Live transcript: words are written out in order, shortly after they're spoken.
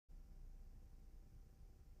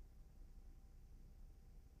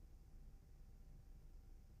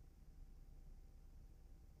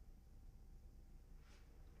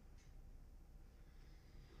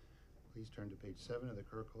Please turn to page 7 of the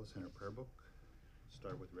Kurukulla Center prayer book.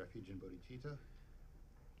 Start with refuge and bodhicitta.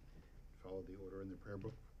 Follow the order in the prayer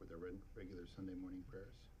book with our regular Sunday morning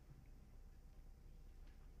prayers.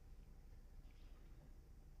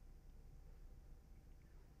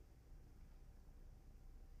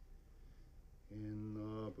 In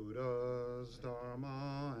the Buddha's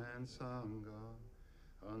Dharma and Sangha,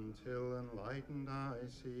 until enlightened I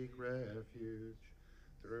seek refuge,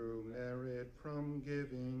 through merit from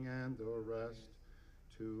giving and the rest,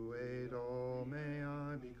 to aid all may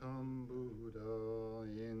I become Buddha.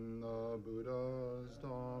 In the Buddha's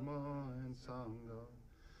Dharma and Sangha,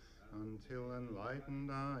 until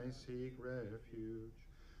enlightened I seek refuge,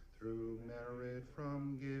 through merit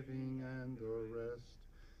from giving and the rest,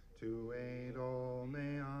 to aid all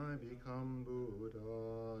may I become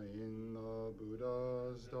Buddha. In the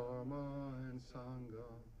Buddha's Dharma and Sangha,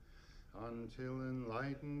 until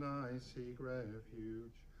enlightened I seek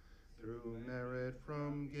refuge, through merit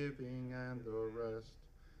from giving and the rest,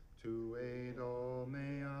 to aid all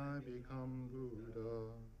may I become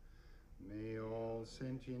Buddha. May all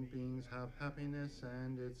sentient beings have happiness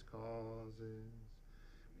and its causes.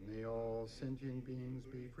 May all sentient beings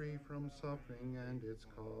be free from suffering and its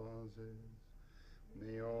causes.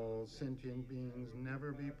 May all sentient beings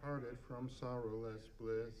never be parted from sorrowless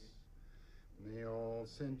bliss. May all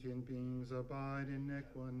sentient beings abide in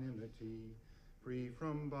equanimity, free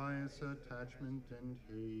from bias, attachment, and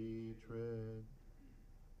hatred.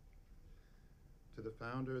 To the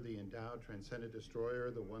founder, the endowed, transcendent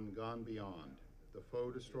destroyer, the one gone beyond, the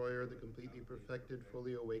foe destroyer, the completely perfected,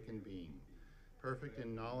 fully awakened being, perfect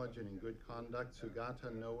in knowledge and in good conduct,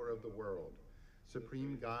 Sugata, knower of the world,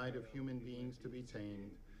 supreme guide of human beings to be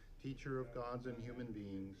tamed, teacher of gods and human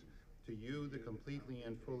beings, to you, the completely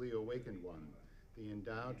and fully awakened one, the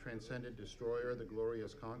endowed, transcendent destroyer, the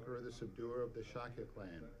glorious conqueror, the subduer of the Shakya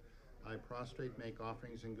clan, I prostrate, make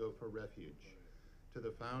offerings, and go for refuge. To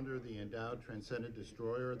the founder, the endowed, transcendent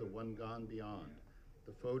destroyer, the one gone beyond,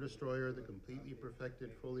 the foe destroyer, the completely perfected,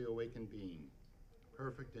 fully awakened being,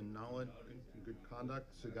 perfect in knowledge and good conduct,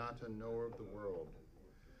 Sugata, knower of the world,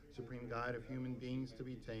 supreme guide of human beings to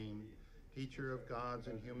be tamed, teacher of gods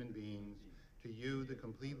and human beings, to you, the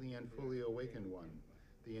completely and fully awakened one,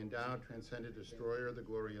 the endowed, transcendent destroyer, the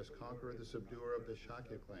glorious conqueror, the subduer of the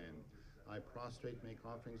Shakya clan, I prostrate, make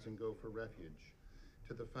offerings, and go for refuge.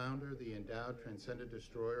 To the founder, the endowed, transcendent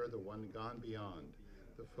destroyer, the one gone beyond,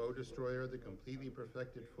 the foe destroyer, the completely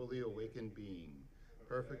perfected, fully awakened being,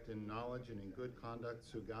 perfect in knowledge and in good conduct,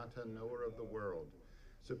 Sugata, knower of the world,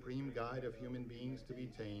 supreme guide of human beings to be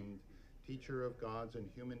tamed, teacher of gods and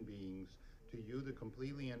human beings, to you, the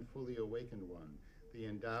completely and fully awakened one, the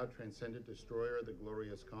endowed, transcendent destroyer, the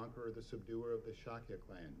glorious conqueror, the subduer of the Shakya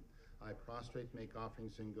clan, I prostrate, make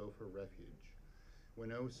offerings, and go for refuge.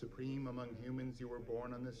 When, O supreme among humans, you were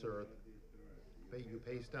born on this earth, you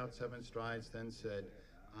paced out 7 strides, then said,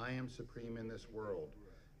 I am supreme in this world.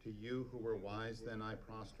 To you who were wise, then I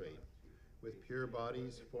prostrate. With pure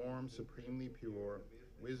bodies, form supremely pure,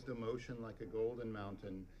 wisdom ocean like a golden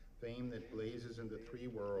mountain, fame that blazes in the 3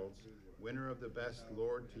 worlds, winner of the best,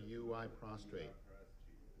 Lord, to you I prostrate.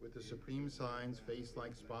 With the supreme signs, face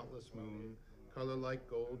like spotless moon, color like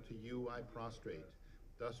gold, to you I prostrate.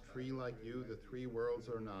 Dust free like you, the 3 worlds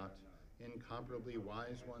are not, incomparably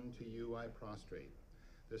wise one, to you I prostrate.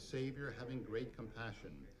 The Savior having great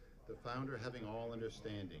compassion, the founder having all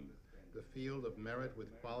understanding, the field of merit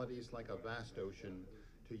with qualities like a vast ocean,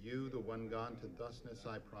 to you, the one gone to thusness,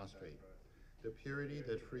 I prostrate. The purity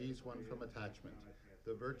that frees one from attachment,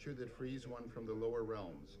 the virtue that frees one from the lower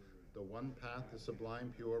realms, the one path, the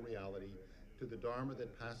sublime pure reality, to the Dharma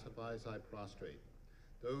that pacifies, I prostrate.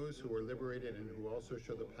 Those who are liberated and who also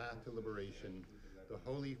show the path to liberation, the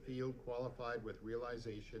holy field qualified with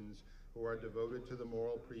realizations, who are devoted to the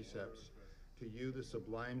moral precepts, to you, the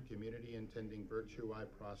sublime community intending virtue, I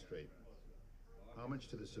prostrate. Homage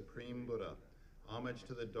to the Supreme Buddha, homage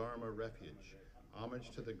to the Dharma refuge,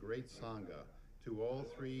 homage to the great Sangha, to all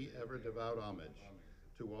 3 ever devout homage,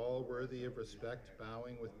 to all worthy of respect,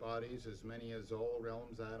 bowing with bodies as many as all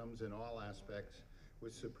realms, atoms, in all aspects,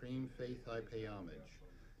 with supreme faith I pay homage.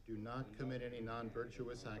 Do not commit any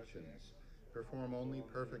non-virtuous actions. Perform only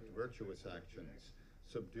perfect virtuous actions.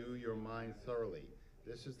 Subdue your mind thoroughly.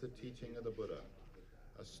 This is the teaching of the Buddha.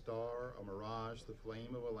 A star, a mirage, the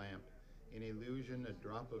flame of a lamp, an illusion, a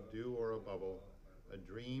drop of dew or a bubble, a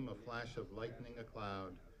dream, a flash of lightning, a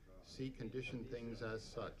cloud, see conditioned things as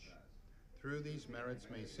such. Through these merits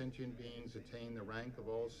may sentient beings attain the rank of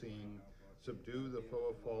all-seeing, subdue the foe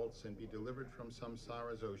of faults, and be delivered from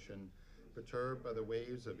samsara's ocean, perturbed by the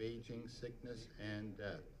waves of aging, sickness, and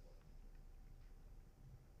death.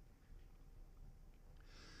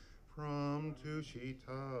 Come to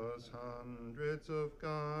Shita's hundreds of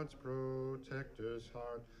God's protectors'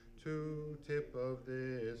 heart, to tip of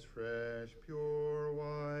this fresh, pure,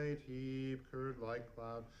 white heap, curd-like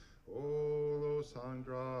cloud. O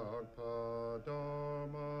Losangdragpa,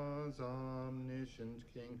 Dharma's omniscient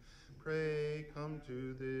King, pray come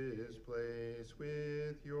to this place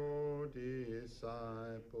with your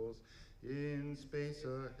disciples. In space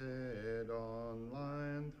ahead, on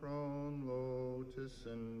lion throne, lotus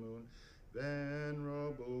and moon,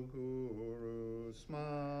 venerable Guru,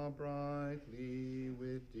 smile brightly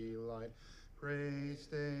with delight. Pray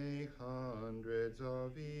stay hundreds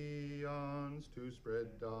of eons to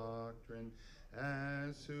spread doctrine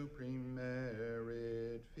as supreme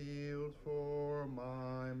merit field for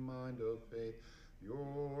my mind of faith.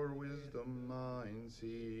 Your wisdom mind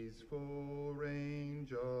sees full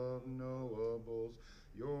range of knowables.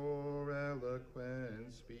 Your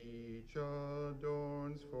eloquent speech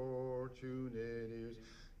adorns fortunate ears.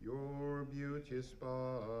 Your beauteous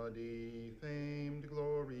body, famed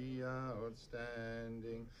glory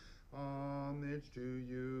outstanding. Homage to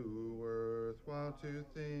you, worthwhile to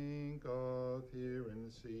think of, hear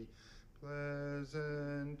and see.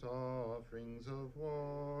 Pleasant offerings of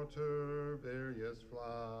water, various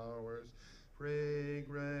flowers,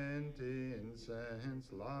 fragrant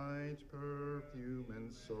incense, light perfume,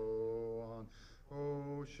 and so on.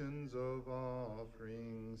 Oceans of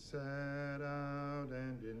offerings set out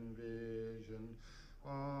and envisioned,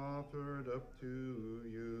 offered up to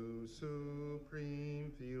you,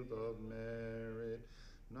 supreme field of merit.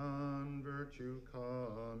 None virtue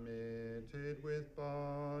committed with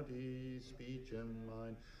body, speech, and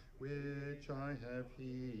mind, which I have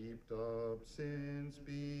heaped up since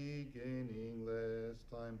beginningless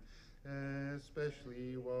time,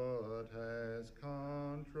 especially what has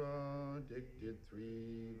contradicted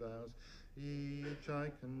 3 vows. Each I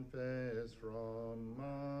confess from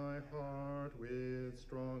my heart with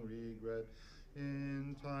strong regret.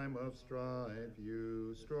 In time of strife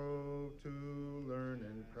you strove to learn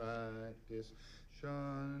and practice,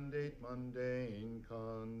 shunned 8 mundane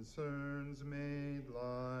concerns, made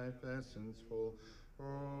life essence-full.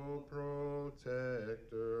 O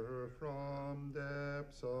protector from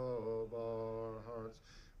depths of our hearts,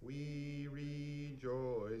 we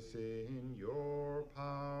rejoice in your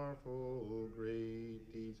powerful great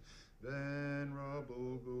deeds.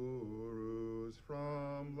 Venerable Gurus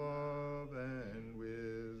from love and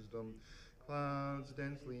wisdom, clouds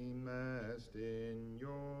densely massed in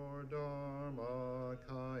your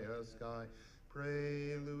Dharmakaya sky,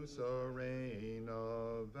 pray loose a rain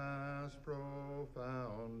of vast,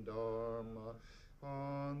 profound Dharma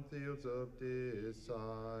on fields of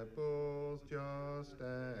disciples just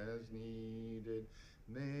as needed.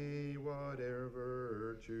 May whatever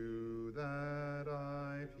virtue that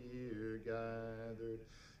I've here gathered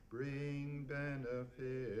bring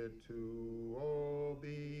benefit to all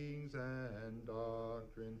beings and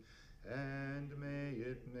doctrine, and may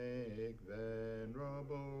it make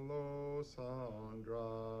Venerable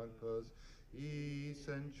Losangdragpa's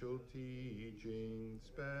essential teaching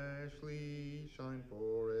specially shine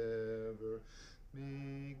forever.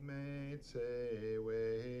 Mig se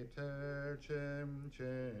we ter chen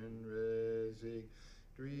resig,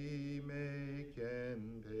 Drime kien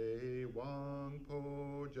pe wang po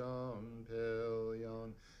jam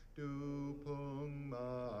pelyan, du pung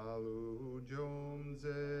malu jom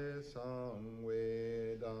ze sang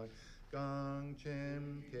we dai, gang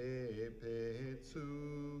chen ke pe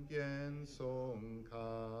tsu gen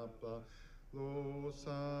Tsongkhapa, lo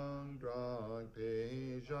sang drag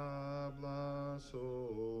pe jabla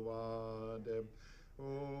so vadeb.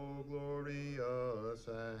 O glorious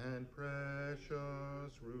and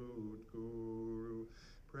precious root Guru,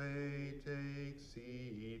 pray take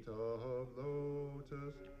seat of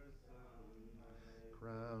lotus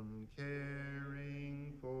crown,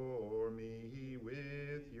 caring for me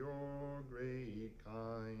with your great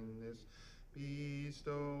kindness.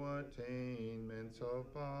 Bestow attainments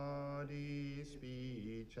of body,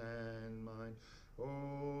 speech, and mind.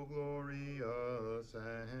 O glorious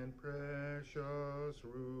and precious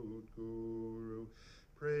root Guru,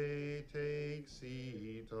 pray take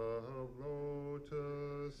seat of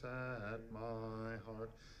lotus at my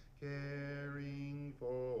heart, caring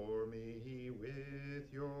for me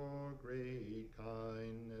with your great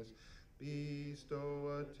kindness.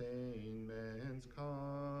 Bestow attainments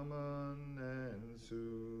common and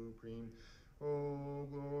supreme. O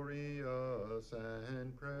glorious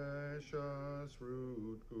and precious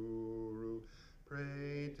root Guru,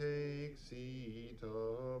 pray take seat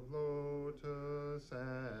of lotus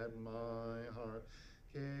at my heart,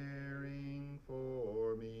 caring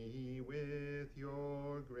for me with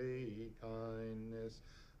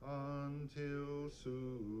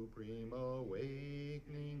supreme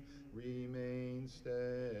awakening remain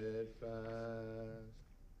steadfast.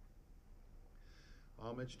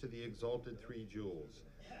 Homage to the exalted three jewels.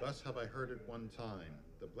 Thus have I heard at one time.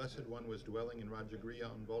 The Blessed One was dwelling in Rajagriha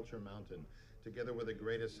on Vulture Mountain, together with a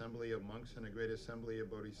great assembly of monks and a great assembly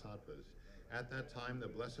of bodhisattvas. At that time, the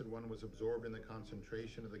Blessed One was absorbed in the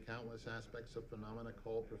concentration of the countless aspects of phenomena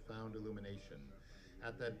called profound illumination.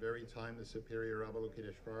 At that very time, the superior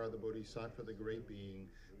Avalokiteshvara, the Bodhisattva, the Great Being,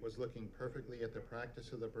 was looking perfectly at the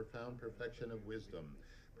practice of the profound perfection of wisdom,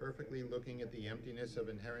 perfectly looking at the emptiness of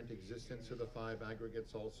inherent existence of the five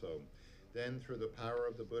aggregates also. Then, through the power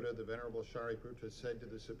of the Buddha, the Venerable Shariputra said to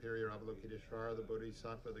the superior Avalokiteshvara, the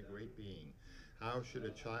Bodhisattva, the Great Being, how should a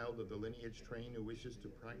child of the lineage train who wishes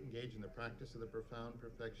to engage in the practice of the profound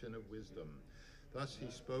perfection of wisdom? Thus he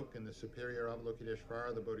spoke, and the superior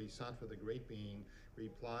Avalokiteshvara, the Bodhisattva, the Great Being,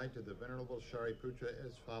 replied to the Venerable Shariputra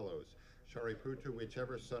as follows. Shariputra,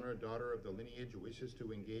 whichever son or daughter of the lineage wishes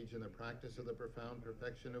to engage in the practice of the profound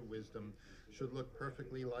perfection of wisdom should look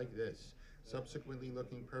perfectly like this, subsequently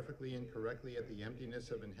looking perfectly and correctly at the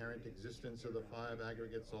emptiness of inherent existence of the five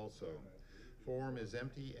aggregates also. Form is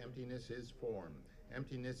empty, emptiness is form.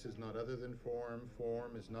 Emptiness is not other than form,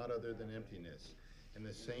 form is not other than emptiness. In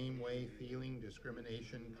the same way, feeling,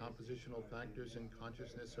 discrimination, compositional factors, and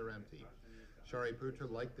consciousness are empty. Shariputra,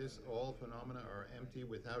 like this, all phenomena are empty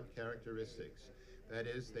without characteristics. That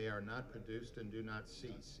is, they are not produced and do not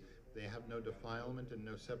cease. They have no defilement and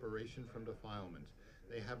no separation from defilement.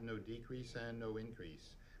 They have no decrease and no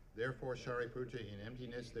increase. Therefore, Shariputra, in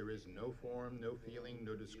emptiness there is no form, no feeling,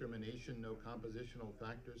 no discrimination, no compositional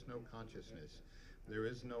factors, no consciousness. There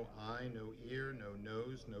is no eye, no ear, no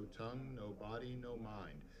nose, no tongue, no body, no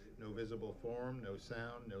mind, no visible form, no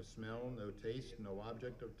sound, no smell, no taste, no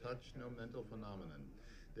object of touch, no mental phenomenon.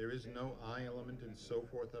 There is no eye element and so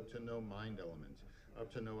forth up to no mind element,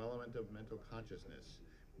 up to no element of mental consciousness.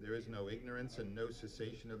 There is no ignorance and no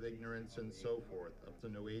cessation of ignorance and so forth, up to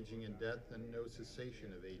no aging and death and no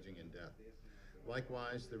cessation of aging and death.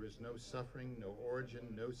 Likewise, there is no suffering, no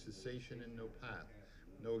origin, no cessation, and no path,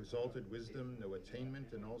 no exalted wisdom, no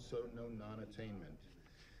attainment, and also no non-attainment.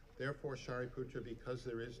 Therefore, Shariputra, because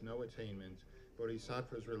there is no attainment,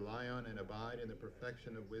 bodhisattvas rely on and abide in the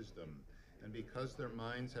perfection of wisdom, and because their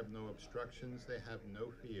minds have no obstructions, they have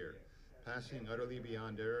no fear. Passing utterly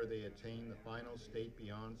beyond error, they attain the final state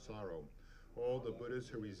beyond sorrow. All the Buddhas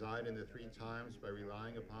who reside in the three times by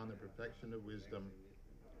relying upon the perfection of wisdom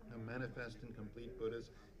are manifest and complete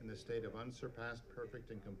Buddhas in the state of unsurpassed,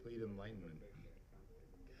 perfect, and complete enlightenment.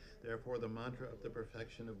 Therefore, the mantra of the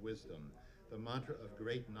perfection of wisdom, the mantra of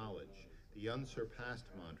great knowledge, the unsurpassed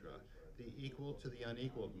mantra, the equal to the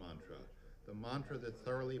unequaled mantra, the mantra that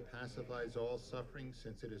thoroughly pacifies all suffering,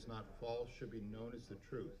 since it is not false, should be known as the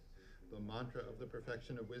truth. The mantra of the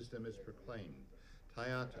perfection of wisdom is proclaimed.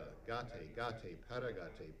 Tayata, gate, gate,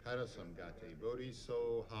 paragate, parasamgate,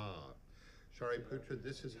 bodhisoha. Shariputra,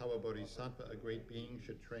 this is how a bodhisattva, a great being,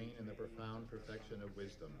 should train in the profound perfection of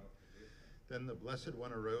wisdom. Then the Blessed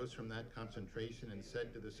One arose from that concentration and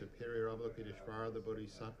said to the superior Avalokiteshvara, the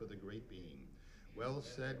Bodhisattva, the Great Being, well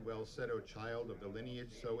said, O child of the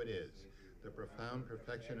lineage, so it is. The profound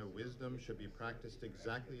perfection of wisdom should be practiced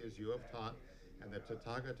exactly as you have taught, and the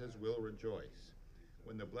Tathagatas will rejoice.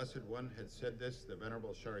 When the Blessed One had said this, the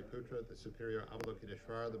Venerable Shariputra, the superior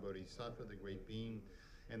Avalokiteshvara, the Bodhisattva, the Great Being,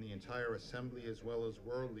 and the entire assembly, as well as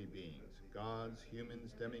worldly beings, gods,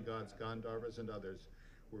 humans, demigods, Gandharvas, and others,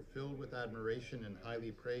 were filled with admiration and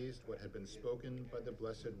highly praised what had been spoken by the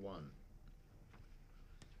Blessed One.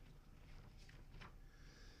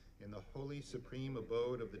 In the holy supreme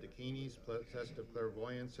abode of the Dakinis, possessed of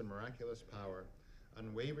clairvoyance and miraculous power,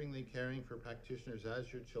 unwaveringly caring for practitioners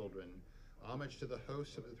as your children, homage to the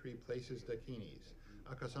hosts of the three places Dakinis,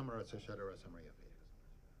 Akasamara Sashadara Samarya.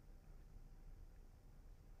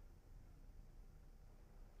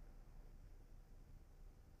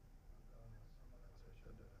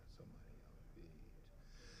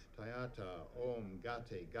 Tayata, Om,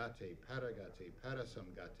 Gate, Gate, Paragate,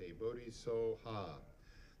 Parasamgate, Bodhisoha.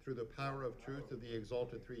 Through the power of truth of the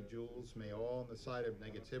exalted three jewels, may all on the side of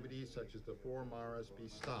negativity, such as the four maras, be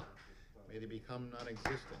stopped. May they become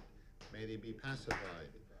non-existent. May they be pacified.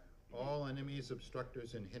 All enemies,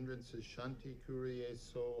 obstructors, and hindrances, Shanti Kuriye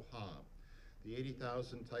Soha. The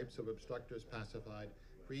 80,000 types of obstructors pacified,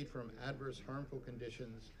 freed from adverse, harmful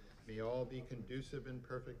conditions, may all be conducive in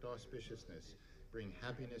perfect auspiciousness. Bring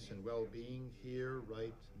happiness and well-being here,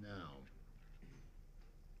 right now.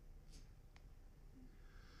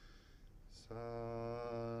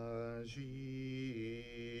 Saji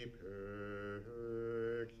perki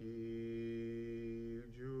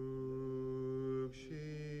juk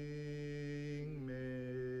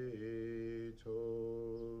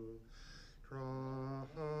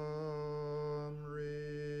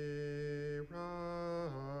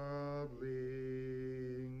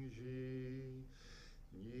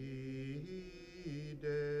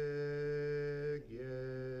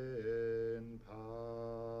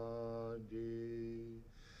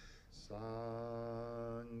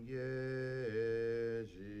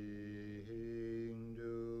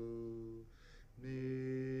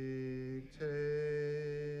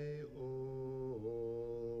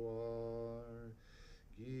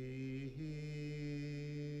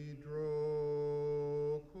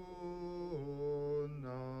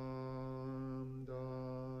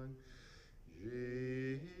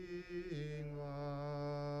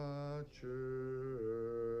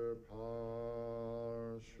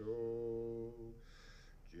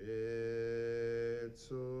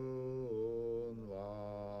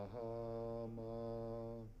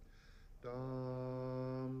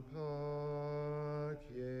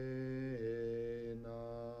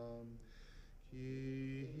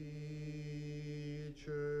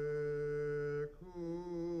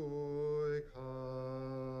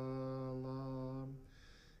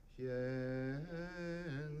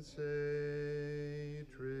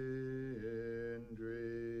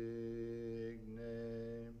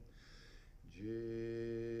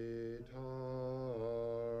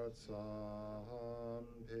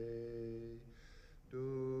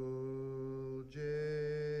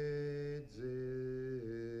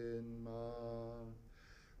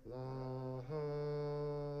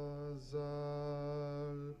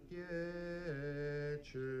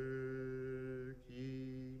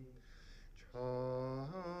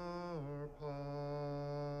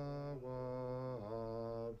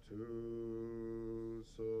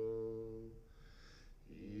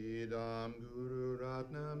Nam Guru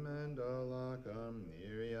Ratna Mandalakam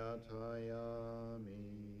Niryatayami.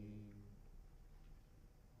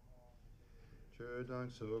 Churdang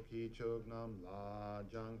Soki Chognam La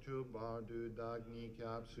Jang Chubardu Dagni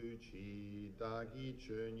Kapsu Chi Dagi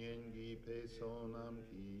Churnyen Gi Pesonam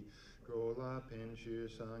Ki Grola Penshir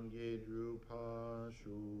Sangye Drupa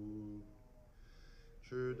Shu.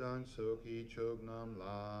 Churdang Soki Chognam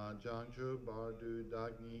La Jang Chubardu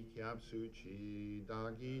Dagni Kapsu Chi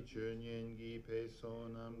Dagi Churnyen Gi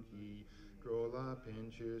Pesonam Ki Grola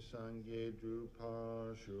Penshir Sangye Drupa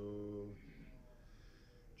Shu.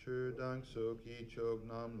 Churdang Soki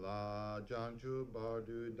Chognam La Jangchu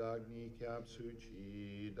Bardu Dagni Kapsu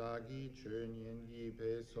Chi Dagi Churnyen Gi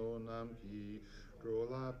Pesonam Ki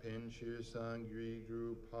Grola Penshir Sangri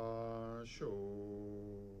Drupa Sho.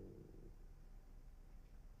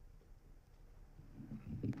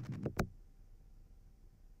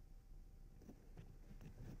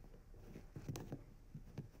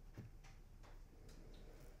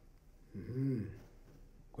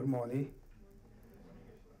 Good morning.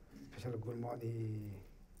 Special good morning.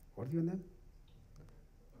 What is your name?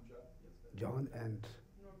 John and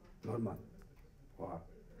Norman. Wow,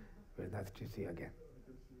 very nice to see you again.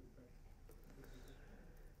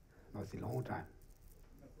 No, it's a long time.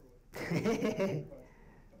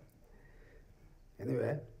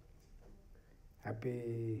 Anyway,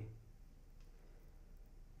 happy,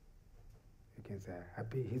 you can say,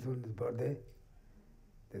 happy His Holiness birthday.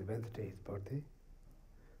 This Wednesday his birthday.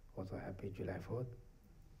 Also happy July 4th.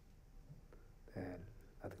 And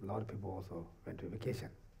I think a lot of people also went to vacation,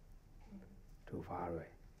 too far away.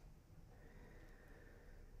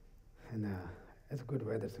 And it's good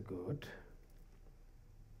weather, it's good.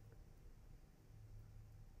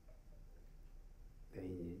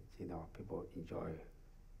 People enjoy.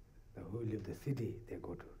 Who live the city, they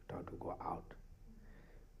try to go out.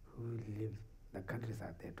 Who live the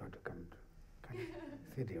countryside, they try to come to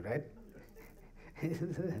city, right?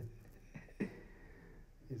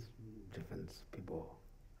 It's different people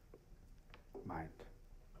mind.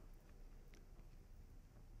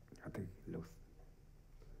 I think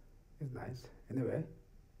it's nice. Anyway,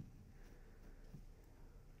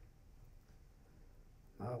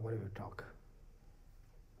 now what do we talk?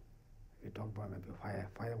 We talk about maybe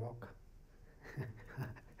firework.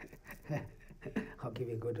 How can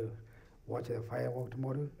we go to watch the firework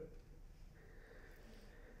tomorrow?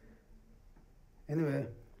 Anyway,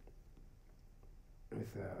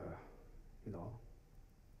 it's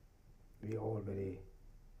we all very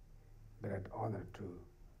great honor to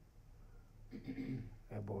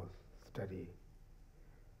able study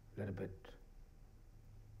a little bit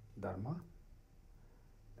Dharma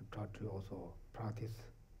and try to also practice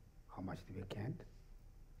how much we can.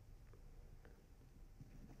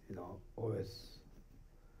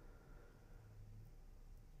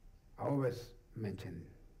 I always mention,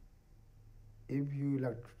 if you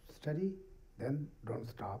like to study, then don't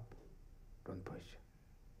stop, don't push.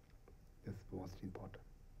 This is most important.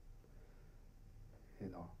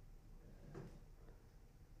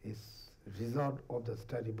 It's result of the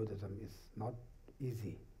study Buddhism is not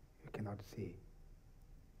easy. You cannot see.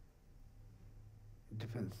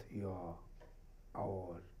 Difference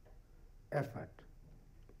our effort.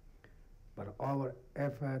 But our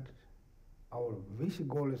effort, our wish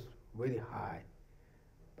goal is very high.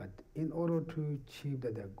 But in order to achieve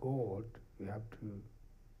the goal, we have to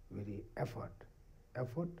really effort, right?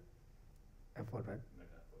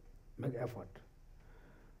 Make effort.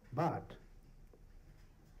 But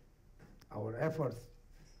our efforts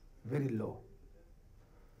very low.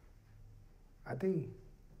 I think,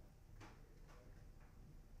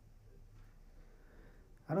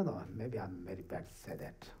 I don't know, maybe I'm very bad to say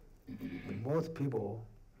that. But most people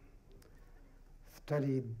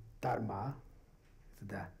study Dharma,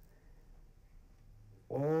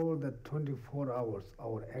 all the 24 hours,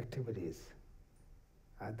 our activities,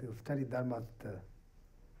 I think study Dharma is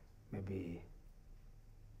maybe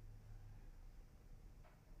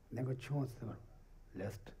never choose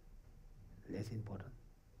less important.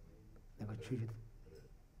 Never choose it,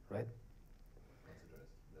 right?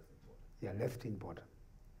 Yeah, less important.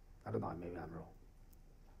 I don't know, maybe I'm wrong.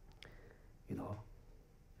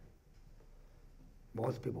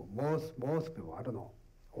 Most people, I don't know,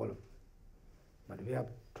 all of them. But we have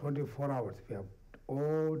 24 hours, we have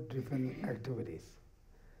all different activities.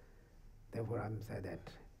 Therefore, I'm saying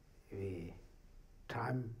that we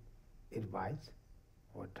time advice,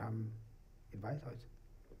 or time advice, or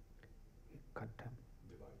cut time?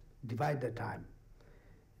 Divide the time.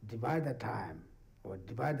 Divide the time, or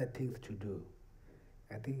divide the things to do.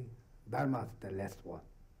 I think Dharma is the last one,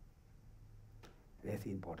 less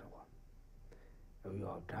important one. You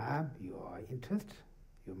have time, your interest,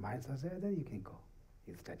 your mind is there, then you can go,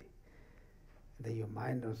 you study. Then your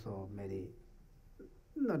mind also maybe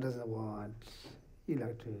doesn't want, you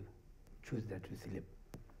like to choose that to sleep.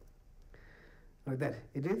 Like that.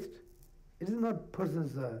 It is not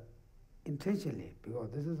person's intentionally,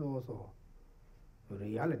 because this is also a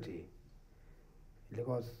reality.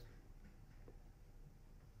 Because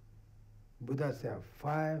Buddha said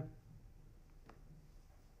 5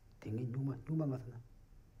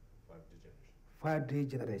 5D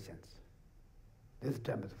generations. This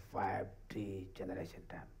time is 5D generation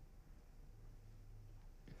time.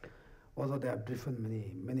 Although there are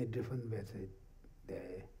many different ways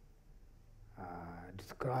they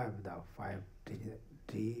describe the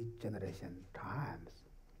 5D generation times.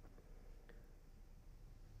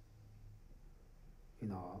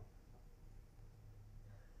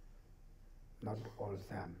 Not all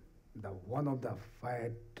same. The one of the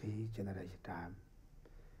 5D generation time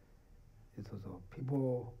is also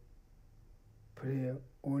people pray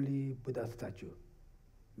only Buddha statue.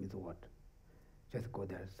 Means what? Just go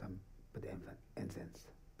there, put incense,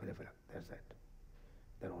 pray for that's it.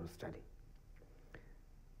 They don't study.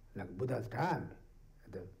 Like Buddha's time,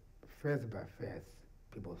 the phase by phase,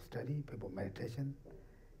 people study, people meditation,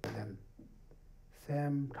 and then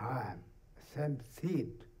same time, same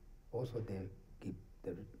seed, also they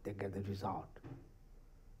get the result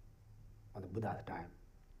on the Buddha's time,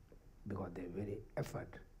 because they very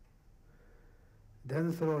effort.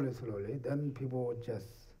 Then slowly, then people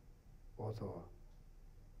just also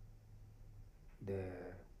they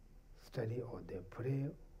study or they pray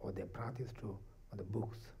or they practice too on the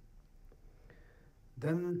books.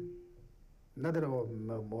 Then another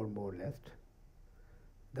more left.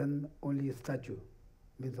 Then only statue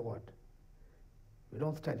means what? We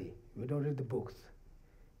don't study, we don't read the books.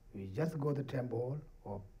 We just go to the temple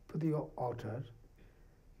or put your altar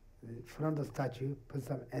in front of the statue, put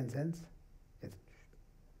some incense.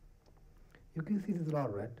 You can see this a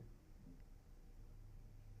lot, right?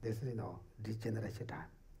 This is, degeneration time.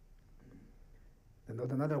 And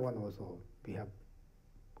there's another one also. We have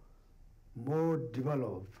more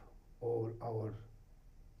developed all our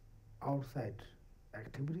outside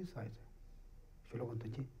activities, I say.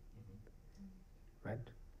 Right?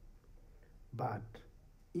 But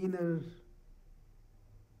inner,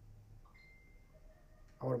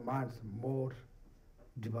 our minds more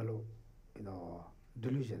develop,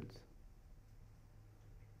 delusions.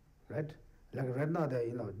 Right? Like right now,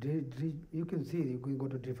 you can see, you can go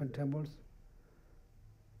to different temples.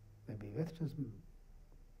 Maybe Westerns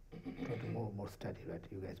try to more study, right?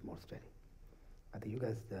 You guys more study. I think you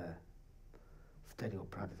guys study or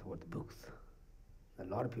practice with the books. A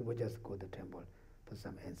lot of people just go to the temple, put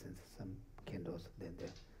some incense, some candles, then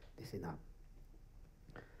this is enough.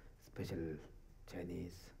 Special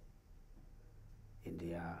Chinese,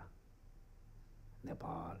 India,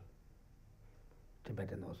 Nepal,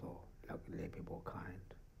 Tibetan also, like lay people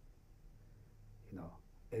kind.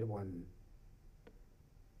 Everyone.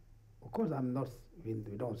 Of course, we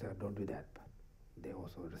don't say don't do that, but they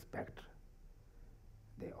also respect.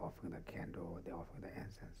 They offer the candle, they offer the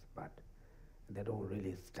incense, but they don't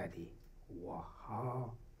really study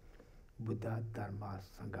how Buddha, Dharma,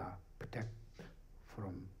 Sangha protect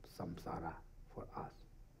from samsara for us,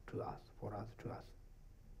 to us, for us, to us.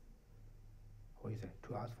 What do you say?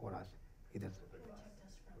 To us, for us. Either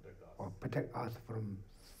or protect us from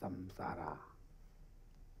samsara.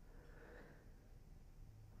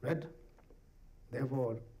 Right?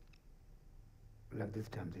 Therefore, like this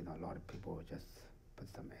times, a lot of people just put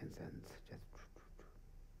some incense,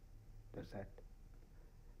 that's it.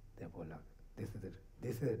 Therefore,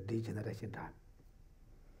 this is a degeneration time.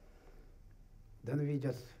 Then we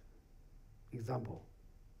just, example,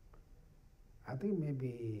 I think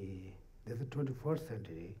maybe this is 21st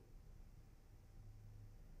century,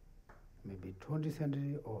 maybe 20th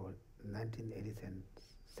century or 1980th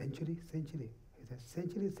century. Is it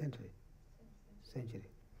century?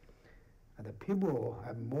 And the people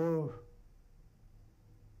have more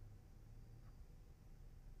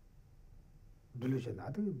delusion.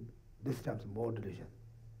 I think this time's more delusion.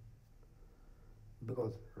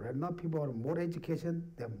 Because right now people are more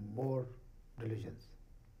education, they have more delusions.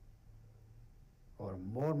 Or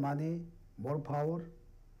more money, more power,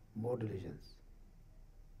 more delusions.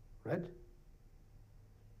 Right?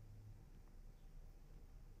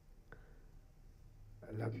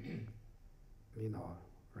 Like,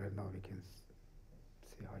 right now we can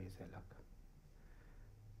see how you say luck.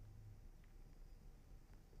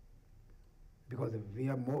 Because we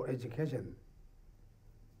have more education,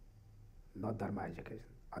 not Dharma education,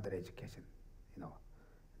 other education,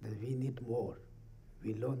 then we need more.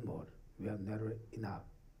 we learn more. We have never enough.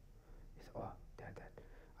 He said, oh, that,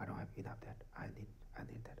 I don't have enough that. I need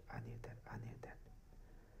that, I need that.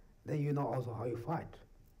 Then you know also how you fight.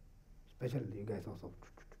 Especially you guys also,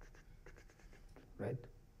 right?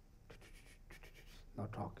 No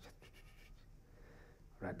talk, just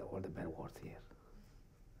write all the bad words here.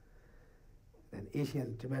 Then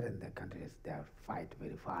Asian, Tibetan, the countries, they fight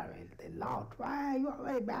very far away. They loud, why you are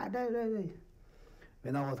very bad.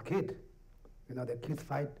 When I was a kid, the kids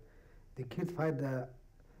fight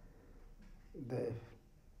the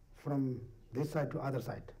from this side to other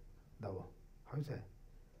side. How you say?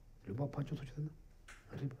 Ripa Pachu Suchana?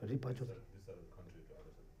 Ripa Pachu. This side of the country to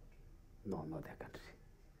other side of the country. No, not that country.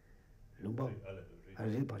 Lumba,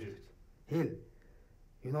 Ripa Pachu. Hill.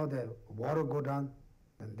 The water go down,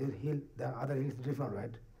 then this hill, the other hill is different,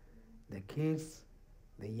 right? The kids,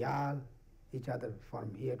 they yell each other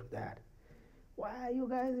from here to that. Why you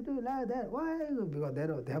guys do like that? Why? Because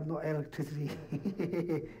they have no electricity.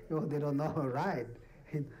 They don't know, right?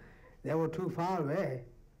 They were too far away.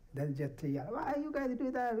 Then just yell, why you guys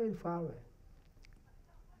do that very far away?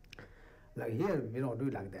 Like here, we don't do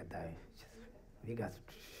it like that. We got.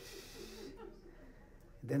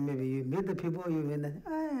 Then maybe you meet the people, you win.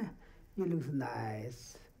 You look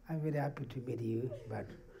nice. I'm very happy to meet you, but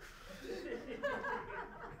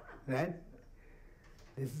right?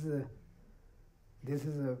 This is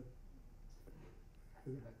a.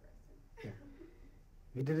 Yeah.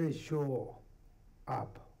 We didn't show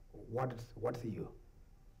up what's you.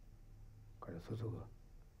 What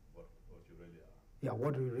you really are. Yeah,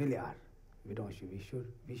 what we really are. We don't show.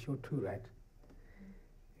 We show too, right?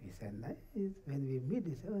 We say nice. When we meet,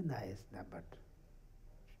 we say, oh, nice. But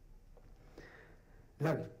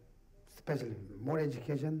look, especially more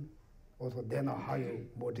education. Also, they know how you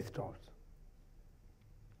more distort.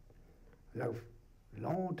 Like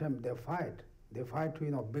long time they fight. They fight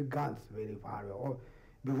to big guns very far away. Or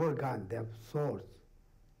before gun they have swords.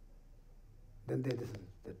 Then this is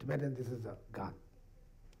the Tibetan. This is a gun.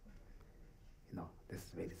 This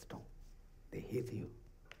is very strong. They hit you.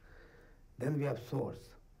 Then we have swords.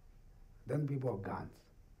 Then people have guns.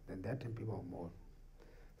 Then that time people have more.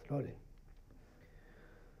 Slowly.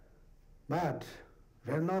 But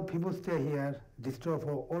right now people stay here, destroy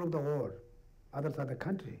for all of the world, other side of the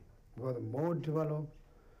country. Because more developed,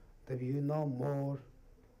 that you know more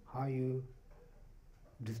how you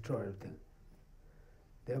destroy everything.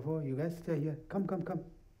 Therefore, you guys stay here. Come.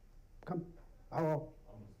 आओ.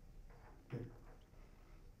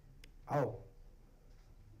 आओ.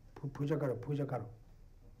 पूजा करो.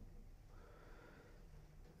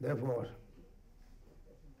 Therefore,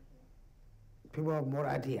 people have more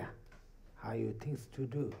idea how you things to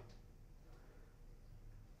do.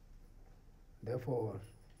 Therefore,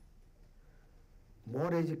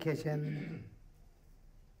 more education.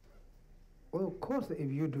 Well, of course,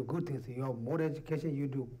 if you do good things, you have more education, you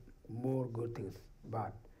do more good things.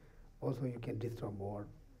 But also you can destroy more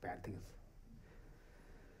bad things.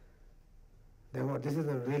 Therefore, this is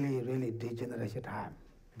a really, really degeneration time.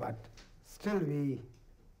 But still we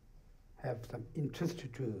have some interest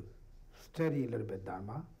to study a little bit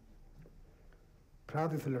Dharma,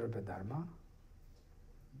 practice a little bit Dharma.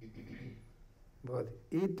 But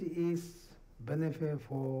it is benefit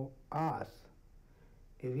for us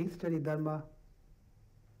if we study Dharma,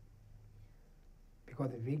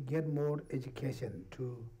 because we get more education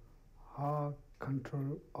to how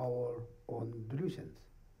control our own delusions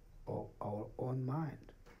or our own mind.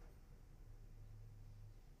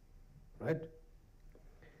 Right?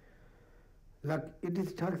 Like it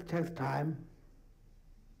takes time,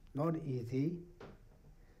 not easy.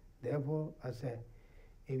 Therefore, I say,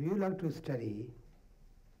 if you like to study,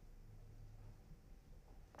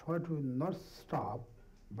 try to not stop,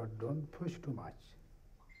 but don't push too much.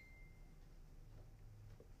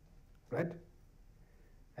 Right?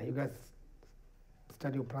 And you guys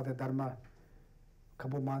study Prata Dharma,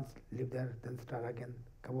 couple months, live there, then start again,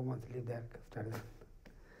 couple months, live there, start again.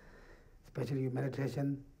 Especially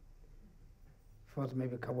meditation, first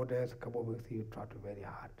maybe couple days, couple weeks, you try to very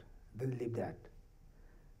hard, then leave that.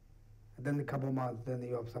 Then a couple months, then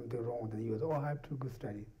you have something wrong, then you say, oh, I have to go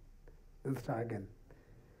study, then start again.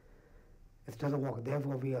 It doesn't work,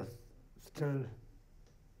 therefore we are still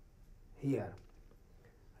here.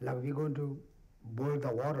 Like we're going to boil the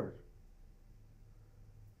water,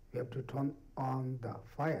 we have to turn on the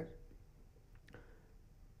fire.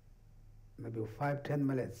 Maybe 5-10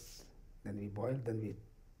 minutes, then we boil, then we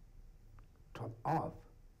turn off,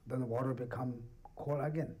 then the water become cold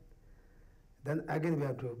again. Then again we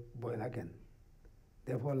have to boil again.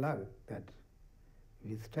 Therefore, like that,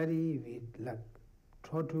 we study, we like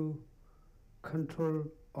try to control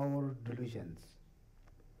our delusions.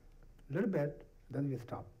 Little bit, then we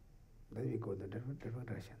stop. Then we go in the different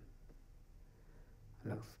direction.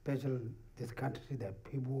 Like special this country, that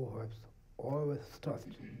people who have always stressed,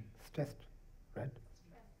 right?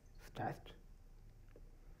 Stressed.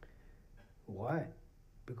 Why?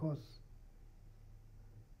 Because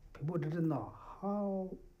people didn't know how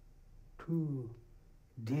to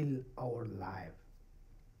deal our life.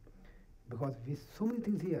 Because with so many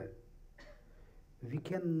things here, we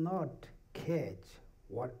cannot catch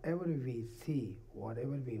whatever we see,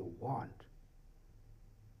 whatever we want.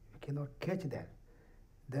 We cannot catch that.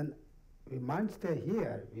 Then we might stay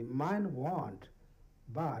here, we might want,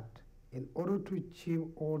 but in order to achieve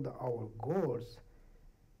all our goals,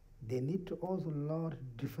 they need to also lot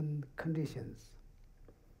different conditions.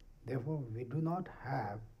 Therefore, we do not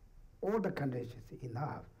have all the conditions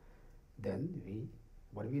enough. Then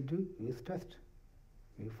what we do? We stress,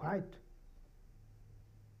 we fight.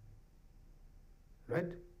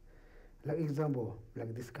 Right? Like example,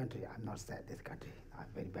 like this country, I'm not sad, this country, I'm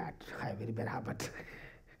very bad, I have very bad habit.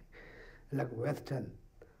 Like Western,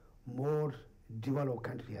 more developed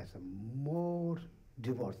country has more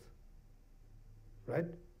divorce. Right?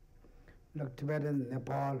 Like Tibetan,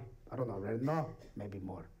 Nepal, I don't know, right now, maybe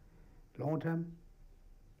more. Long time,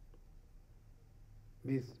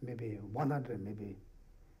 maybe 100, maybe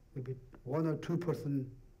 1 or 2%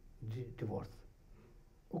 divorce.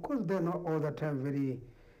 Of course, they're not all the time very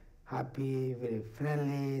happy, very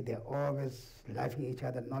friendly, they're always liking each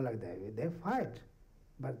other, not like that. They fight,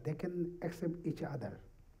 but they can accept each other.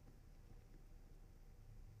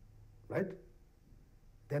 Right?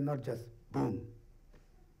 They're not just boom.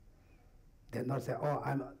 They're not say, oh,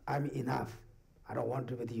 I'm enough, I don't want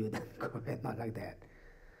to be with you, then go away, not like that.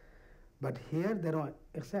 But here they don't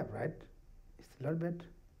accept, right? It's a little bit,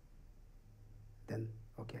 then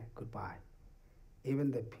okay, goodbye.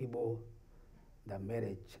 Even the people, the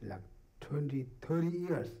marriage, like 20, 30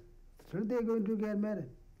 years, still they're going to get married,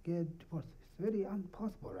 get divorced. It's very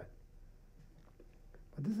impossible, right?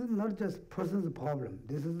 But this is not just person's problem.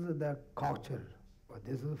 This is the culture, or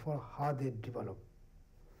this is for how they develop.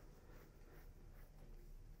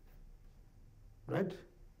 Right?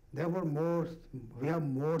 Therefore, we have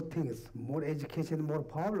more things, more education, more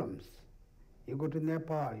problems. You go to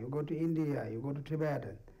Nepal, you go to India, you go to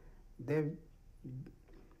Tibet.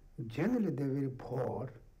 Generally, they're very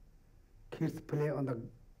poor. Kids play on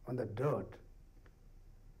the dirt.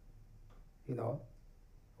 You know,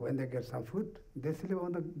 when they get some food, they sleep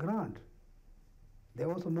on the ground.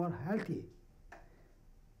 They're also more healthy.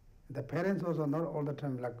 The parents also not all the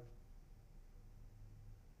time like,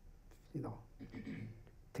 you know,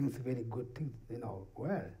 things very good things, you know,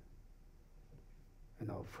 well. You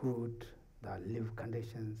know, food, the live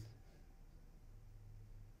conditions.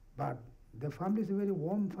 But the family is a very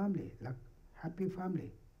warm family, like happy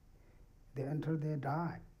family. They enter, they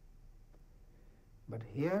die. But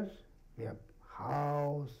here we have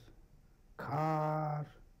house, car,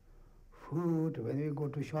 food. When we go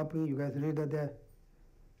to shopping, you guys read the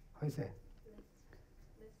how you say?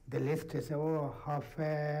 The list. They say, oh, how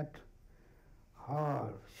fat,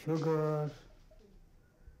 how sugar.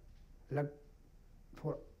 Like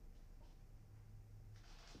for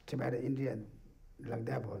Tibet, Indian, like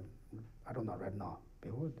that, but I don't know right now.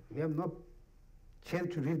 We have no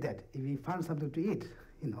chance to read that. If we find something to eat,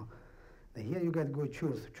 you know, then here you guys go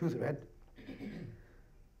choose, right?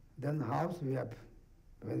 Then house we have,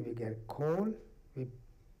 when we get cold, we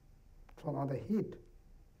turn on the heat.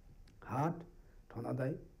 Hot, turn on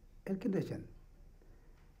the air condition.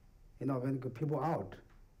 You know, when people out,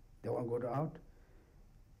 they want to go out,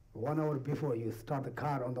 1 hour before you start the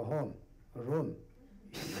car on the room,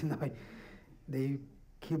 you know, they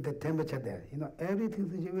keep the temperature there. You know,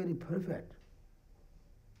 everything is very perfect.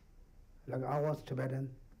 Like I was Tibetan,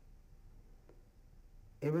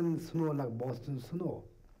 even snow, like Boston snow,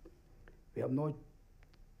 we have no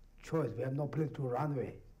choice, we have no place to run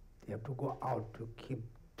away. You have to go out to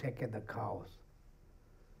take care of the cows.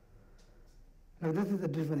 Now this is a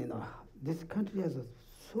different, you know, this country has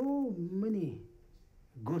so many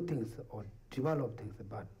good things or developed things,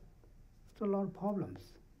 but still a lot of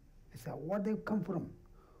problems. It's like, where they come from?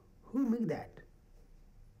 Who make that?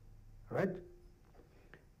 Right?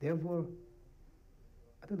 Therefore,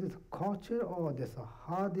 I think this culture or this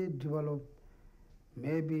how they develop,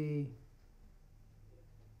 maybe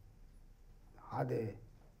how they,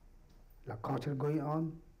 like culture going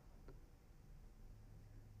on.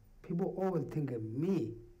 People always think of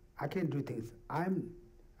me, I can do things. I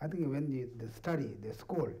think when they study, the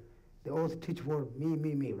school, they always teach for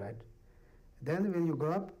me, right? Then when you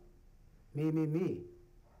grow up, me,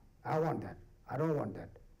 I want that. I don't want that.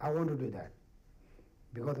 I want to do that.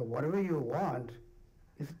 Because whatever you want,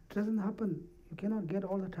 it doesn't happen. You cannot get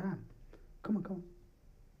all the time. Come on, come on.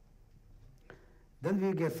 Then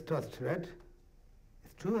we get stressed, right?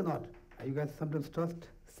 It's true or not? Are you guys sometimes stressed?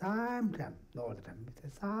 Sometimes, not all the time.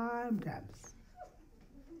 Sometimes.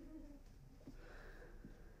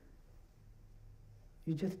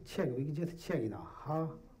 You just check, we can just check,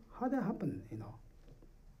 how that happen,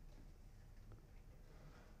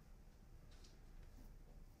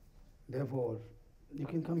 Therefore, you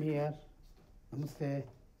can come here. Namaste.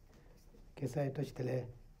 Kesai touch tele.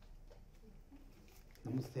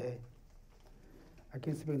 Namaste. I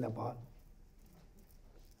can speak in the bar.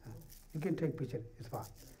 You can take picture, it's fine.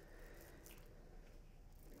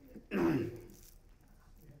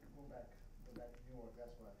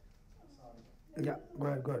 Yeah, go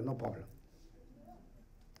ahead, no problem.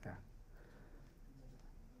 Yeah.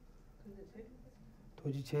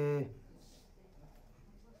 Tojiche.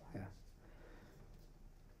 Yeah.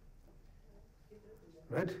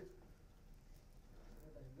 Right?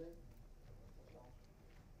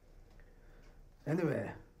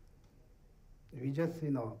 Anyway, we just,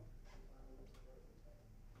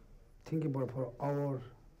 think about for our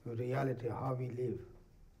reality, how we live.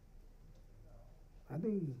 I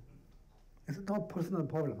think it's not personal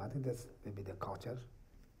problem. I think that's maybe the culture.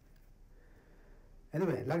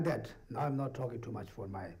 Anyway, like that. Now I'm not talking too much for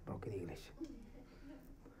my broken English.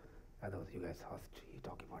 I know you guys have to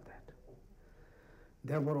talk about that.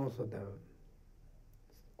 Therefore also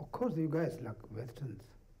of course you guys like Westerns,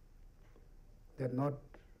 they're not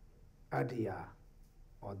idea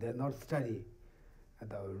or they're not study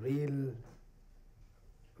the real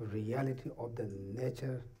reality of the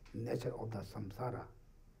nature of the samsara.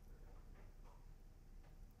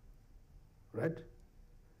 Right?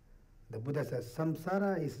 The Buddha says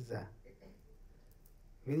samsara is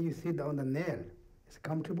when you sit on the nail, it's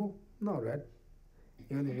comfortable? No, right?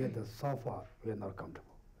 Even if we have the sofa, we are not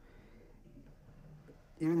comfortable.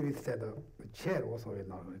 Even if we sit the chair, also we are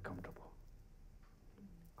not very comfortable.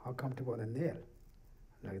 How comfortable on the nail?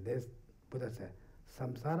 Like this, Buddha said,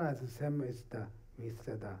 samsara is the same as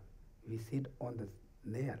we sit on the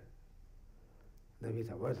nail. Then we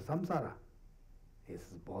say, where's samsara?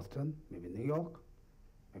 It's Boston, maybe New York,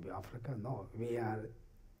 maybe Africa. No, we are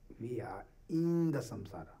in the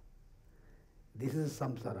samsara. This is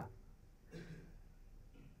samsara.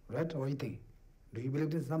 Right? What do you think? Do you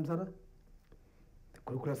believe this is samsara? The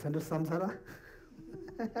Kurukulla Center samsara?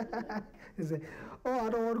 You say, oh, I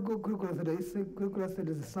don't want to go Kurukulla Center. It's Kurukulla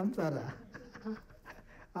Center is samsara.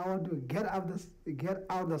 I want to get out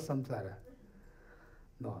the samsara.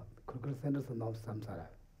 No, Kurukulla Center is not samsara.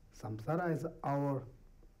 Samsara is our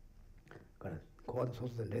called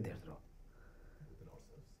sources and leaders.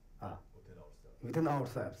 Within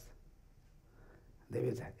ourselves. They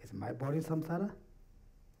will say, is my body samsara?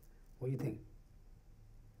 What do you think?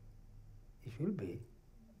 It should be.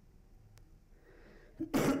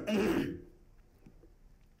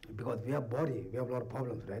 Because we have body, we have a lot of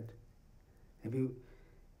problems, right? And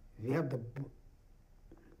we have the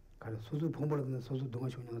kind of susu pombola and susu dunga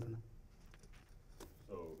shunyanga.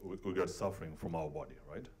 So we get suffering from our body,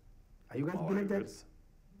 right? Are you guys believe that?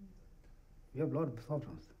 We have a lot of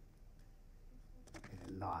problems.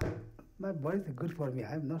 No, my body is good for me.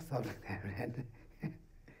 I'm not suffering that,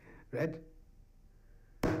 right?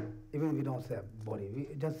 Even if we don't say body, we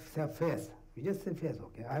just say face. We just say face,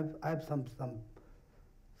 okay? I have some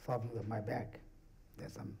problems with my back.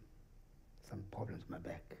 There's some problems with my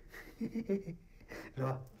back.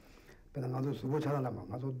 Right? But I'm going to I'm going to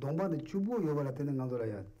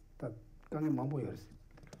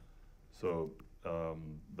So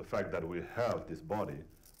the fact that we have this body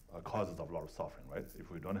causes a lot of suffering, right?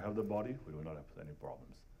 If we don't have the body, we will not have any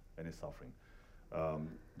problems, any suffering.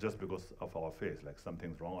 Just because of our face, like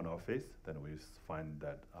something's wrong on our face, then we find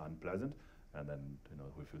that unpleasant, and then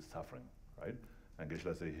we feel suffering, right? And Geshe,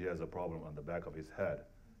 let's say he has a problem on the back of his head,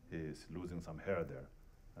 he is losing some hair there,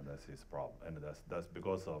 and that's his problem. And that's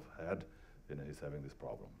because of head, he's having this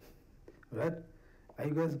problem. Right? Are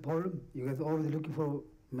you guys a problem? You guys always looking for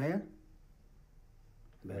mirror?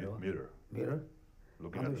 Mirror. Mirror?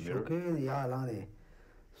 Looking at the mirror.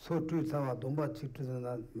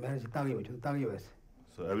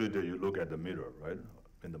 So every day you look at the mirror, right?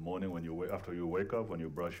 In the morning when after you wake up, when you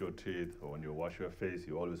brush your teeth, or when you wash your face,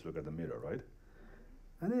 you always look at the mirror, right?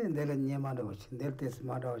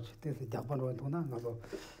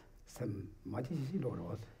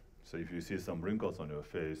 So if you see some wrinkles on your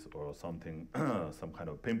face or something, some kind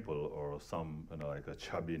of pimple or some like a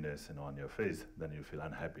chubbiness on your face, then you feel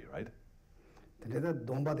unhappy, right?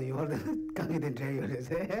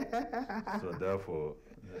 So therefore,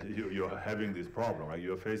 you're having this problem, right?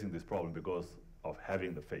 You're facing this problem because of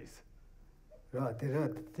having the face.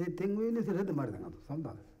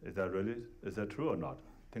 Is that really? Is that true or not?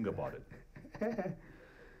 Think about it.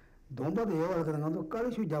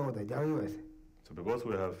 So because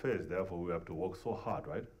we have face, therefore we have to work so hard,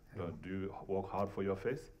 right? Do you work hard for your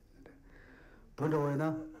face?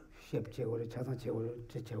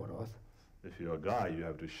 If you're a guy, you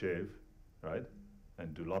have to shave, right?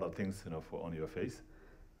 And do a lot of things, on your face.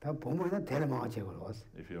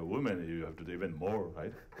 If you're a woman, you have to do even more,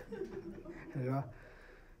 right?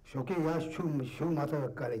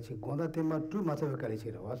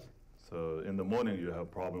 So in the morning, you have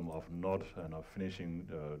problem of not finishing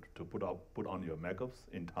to put on your makeups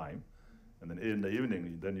in time, and then in the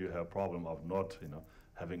evening, then you have problem of not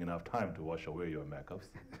having enough time to wash away your makeups.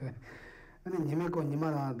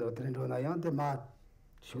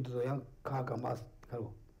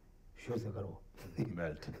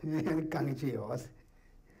 Melt.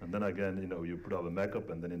 And then again, you put on the makeup,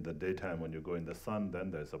 and then in the daytime when you go in the sun, then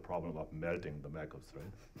there's a problem of melting the makeups,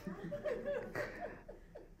 right?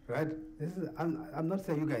 Right? I'm not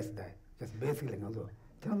saying you guys die, just basically.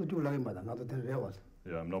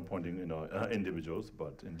 Yeah, I'm not pointing, individuals,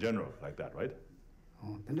 but in general, like that, right?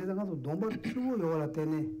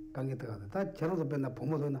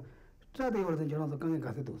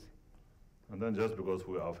 And then just because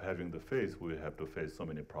we are having the face, we have to face so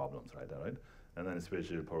many problems, right? And then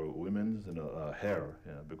especially for women's, hair,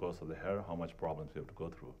 because of the hair, how much problems we have to go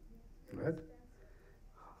through. Right?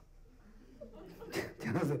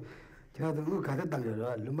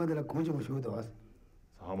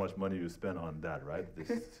 So how much money you spend on that, right?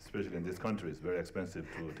 Especially in this country, it's very expensive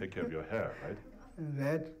to take care of your hair, right?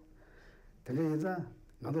 Right.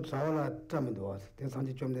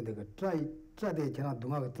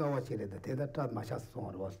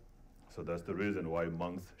 So that's the reason why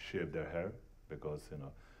monks shave their hair, because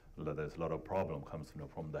there's a lot of problem comes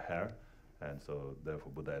from the hair, and so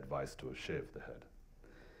therefore Buddha advised to shave the head.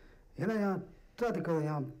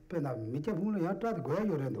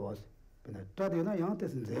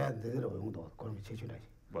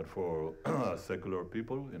 But for secular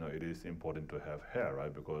people, it is important to have hair,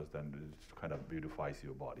 right? Because then it kind of beautifies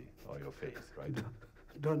your body or your face, right?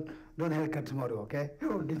 Don't haircut tomorrow, okay?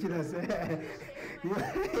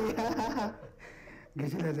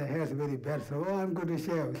 Geshe hair is very bad, so I'm going to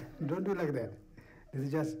shave. Don't do like that. This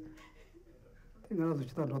is just. So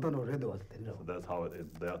that's how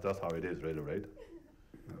it is, really, right?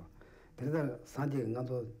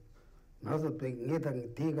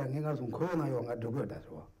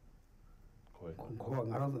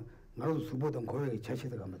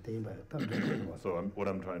 So what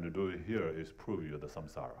I'm trying to do here is prove you the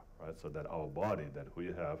samsara, right? So that our body that we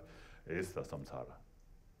have is the samsara.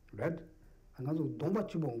 Right?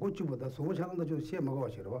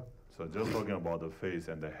 So just talking about the face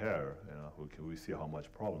and the hair, we see how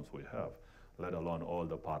much problems we have, let alone all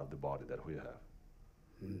the part of the body that we have.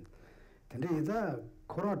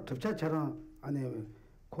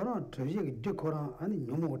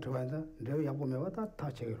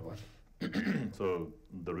 So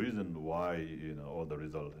the reason why all the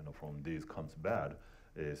result from these comes bad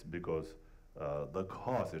is because the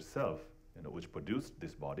cause itself, which produced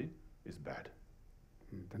this body, is bad.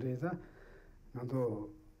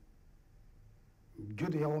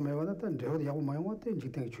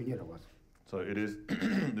 So it is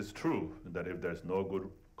it's true that if there's no good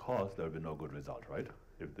cause, there will be no good result, right?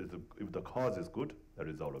 If the cause is good, the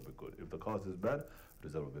result will be good. If the cause is bad, the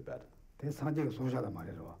result will be bad.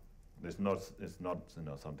 It's not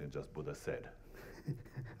something just Buddha said.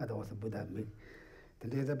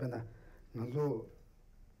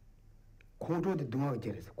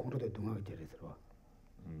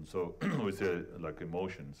 So we say like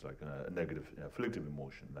emotions, like negative, afflictive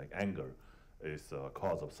emotion, like anger, is a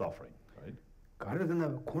cause of suffering, right?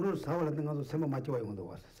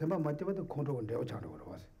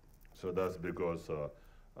 So that's because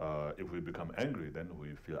if we become angry, then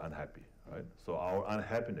we feel unhappy, right? So our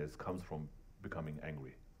unhappiness comes from becoming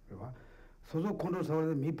angry.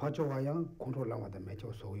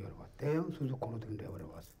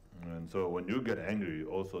 And so when you get angry,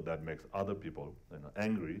 also that makes other people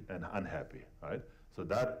angry and unhappy, right? So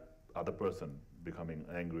that other person becoming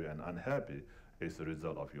angry and unhappy is the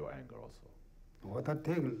result of your anger also.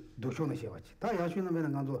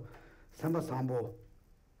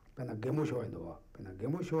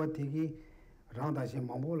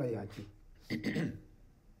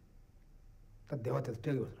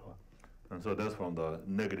 And so that's from the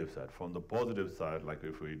negative side. From the positive side, like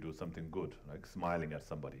if we do something good, like smiling at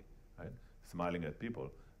somebody, right? Smiling at people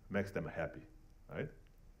makes them happy, right?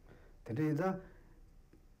 Tendeza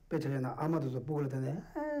pechayana amadu pugula tane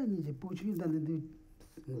ni puchu tane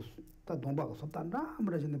ta domba ko sota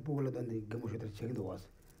ramra jine pugula tane gemoshiter chegindo was.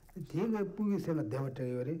 Dinga pugi sena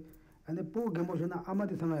devatayori and the pu gemoshina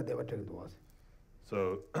amadi sana devatayendo was.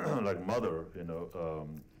 So, like mother,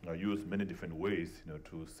 use many different ways,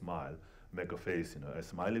 to smile, make a face, a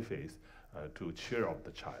smiley face, to cheer up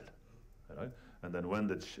the child, right? And then when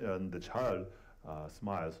the child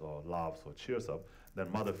smiles or laughs or cheers up, then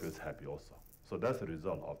mother feels happy also. So that's the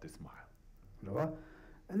result of the smile. No,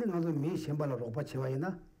 and then also me shembala ropa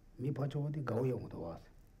chewayina, me pacho the gaoyong to was.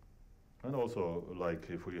 And also, like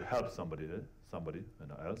if we help somebody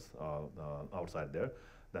else outside there,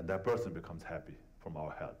 then that person becomes happy from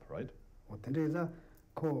our help, right?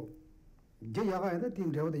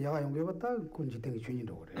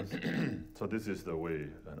 So this is the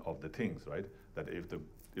way of the things, right? That if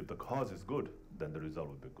the cause is good, then the result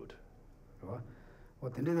will be good.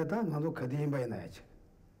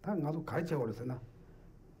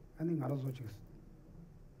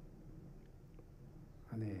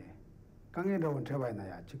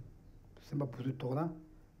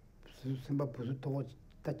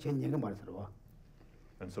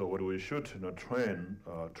 And so what we should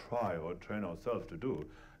try or train ourselves to do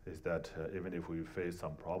is that even if we face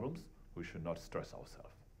some problems, we should not stress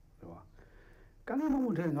ourselves.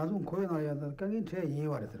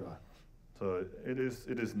 So it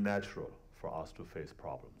is natural for us to face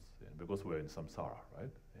problems, because we're in samsara,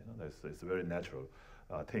 right? It's a very natural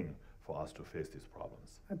thing for us to face these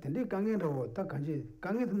problems.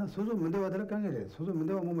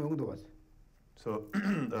 So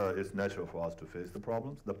it's natural for us to face the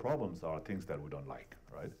problems. The problems are things that we don't like,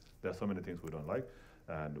 right? There are so many things we don't like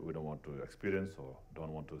and we don't want to experience or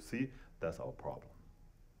don't want to see. That's our problem.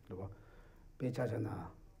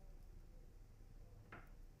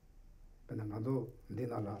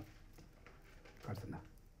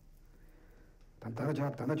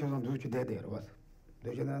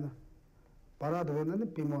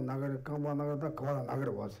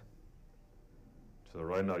 So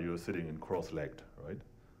right now you're sitting in cross-legged, right?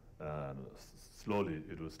 And slowly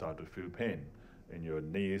it will start to feel pain in your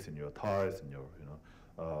knees, in your thighs, in your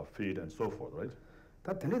feet, and so forth, right?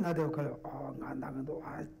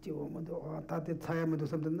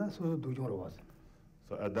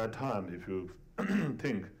 So at that time, if you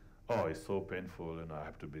think, oh, it's so painful, and I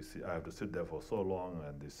have to sit there for so long,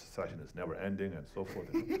 and this session is never ending, and so forth,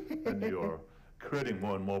 and you're creating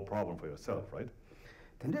more and more problem for yourself, right?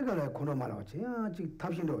 So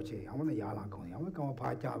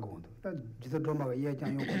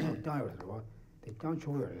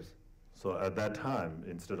at that time,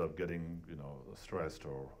 instead of getting stressed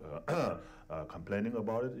or complaining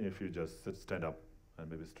about it, if you just stand up and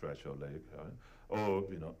maybe stretch your leg, or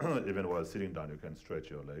even while sitting down, you can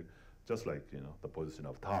stretch your leg, just like the position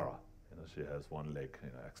of Tara. She has one leg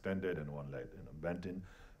extended and one leg bent in,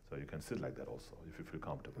 so you can sit like that also if you feel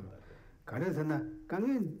comfortable that way.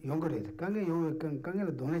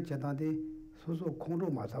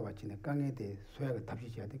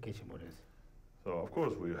 So of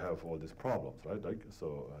course we have all these problems, right?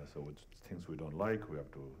 So with things we don't like, we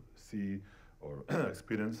have to see or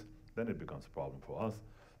experience, then it becomes a problem for us.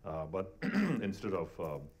 But instead of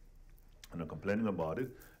complaining about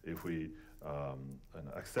it, if we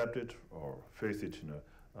accept it or face it in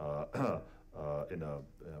a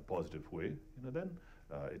positive way, then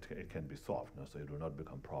it can be solved, so it will not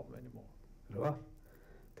become a problem anymore.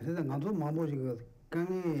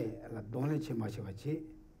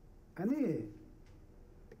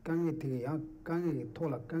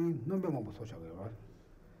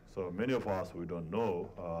 So many of us, we don't know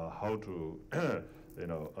how to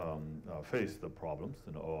face the problems,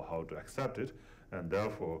 or how to accept it, and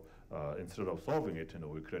therefore instead of solving it,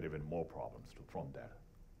 we create even more problems from that.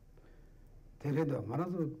 And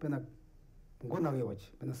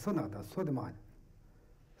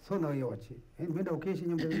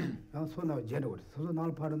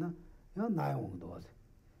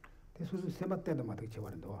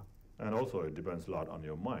also it depends a lot on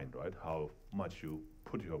your mind, right? How much you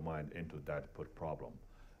put your mind into that problem.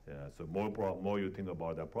 So more you think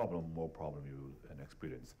about that problem, more problem you will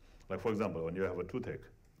experience. Like for example, when you have a toothache,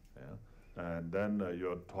 and then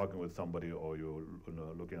you're talking with somebody or you're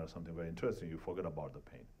looking at something very interesting, you forget about the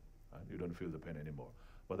pain. Right? You don't feel the pain anymore.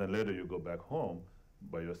 But then later you go back home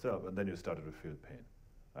by yourself and then you started to feel pain.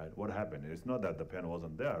 Right? What happened? It's not that the pain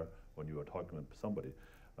wasn't there when you were talking with somebody,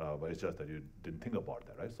 but it's just that you didn't think about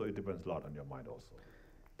that, right? So it depends a lot on your mind also.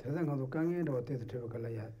 대상 가서 강에도 어때서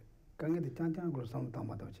들어갈래야 강에도 짱짱으로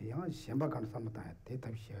삼다마도 야 셴바간 삼다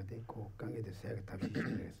대답시야 되고 강에도 세게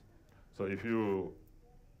답시야. So if you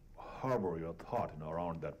harbor your thought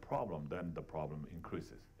around that problem, then the problem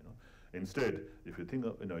increases. Instead, if you think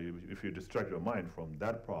if you distract your mind from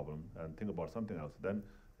that problem and think about something else, then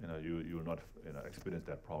you will not experience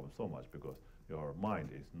that problem so much because your mind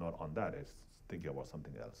is not on that; it's thinking about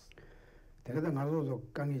something else. 대상 가서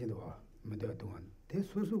강에도 와 뭐도 동안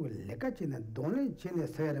대수수를 내가지는 돈을 전에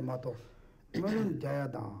써야 마도 이거는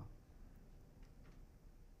자야다.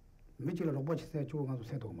 미치를 로봇이 세 주고 가서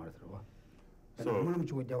세도 말했어.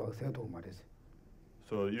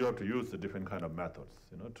 So you have to use the different kind of methods,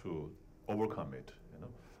 to overcome it,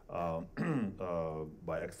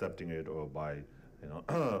 by accepting it or by,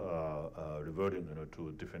 reverting,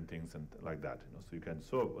 to different things and like that.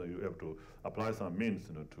 So you have to apply some means,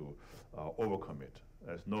 to overcome it.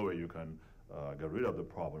 There's no way you can get rid of the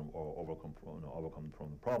problem or overcome from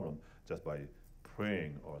the problem just by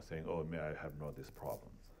praying or saying, "Oh, may I have not this problem."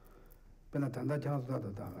 Pena tanda chansu da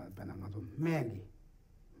pena ngaso mengi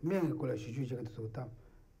kula shiju chega tsu ta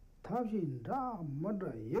tabshi ra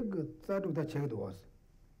madra yeg tsadu da chega was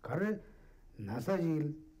kare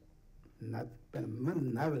nasaji na pena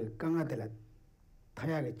man navel kanga de la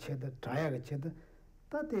thaya ge cheda traya ge cheda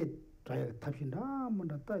ta te traya tabshi ra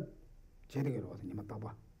madra ta cheda ge was ni mata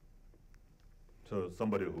ba. So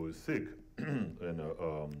somebody who is sick and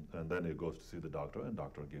then he goes to see the doctor and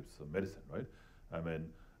doctor gives medicine, right? I mean,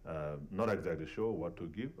 not exactly sure what to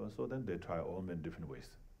give, so then they try all many different ways,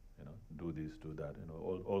 do this, do that,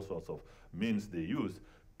 all sorts of means they use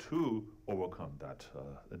to overcome that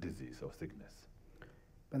disease or sickness.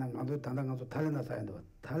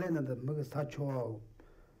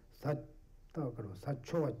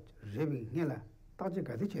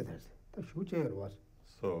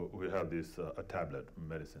 So we have this a tablet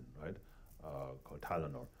medicine, right, called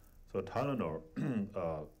Tylenol. So Tylenol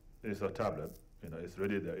is a tablet. It's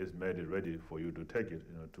ready there. It's made it ready for you to take it,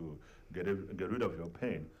 to get rid of your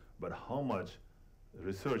pain. But how much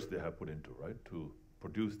research they have put into, right, to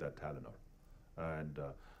produce that Tylenol, and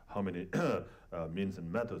how many means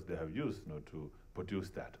and methods they have used, to produce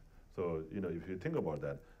that. So, if you think about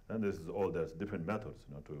that, then there's different methods,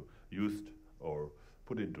 to use or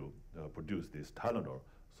put into produce this Tylenol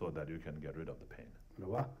so that you can get rid of the pain.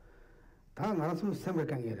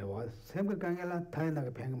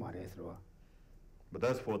 But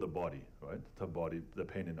that's for the body, right? The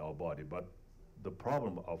pain in our body. But the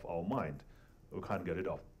problem of our mind, we can't get rid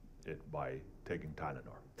of it by taking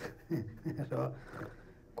Tylenol. So,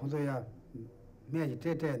 konsoya meji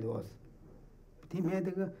tete was. Ti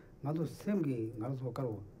medega ngalo semgi ngalo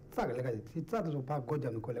karu tsaga lega ti tsada so pa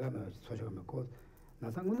gojam ko lega me so me ko na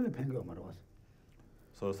sangun le pengyo maros.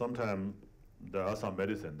 So sometimes there are some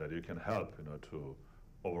medicine that you can help, to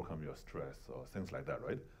overcome your stress or things like that,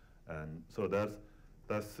 right? And so that's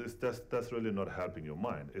really not helping your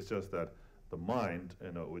mind. It's just that the mind,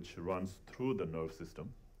 which runs through the nerve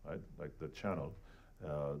system, right, like the channel,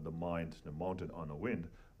 the mind, the mountain on the wind,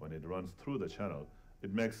 when it runs through the channel,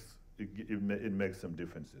 it makes some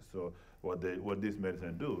differences. So what this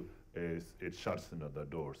medicine do is it shuts the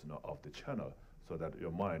doors of the channel so that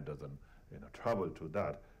your mind doesn't travel to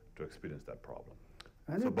that to experience that problem.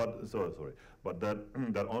 But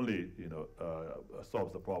that only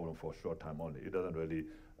solves the problem for a short time only. It doesn't really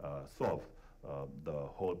solve the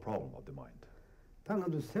whole problem of the mind.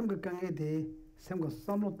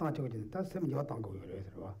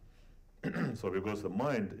 So because the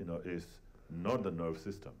mind is not the nerve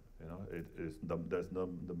system,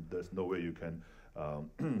 there's no way you can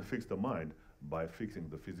fix the mind by fixing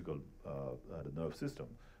the physical the nerve system.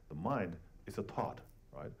 The mind is a thought,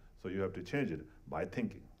 right? So you have to change it by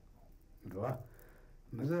thinking. So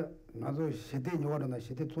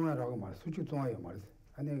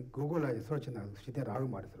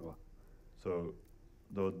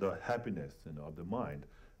the happiness of the mind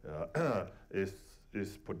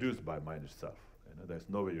is produced by mind itself. There's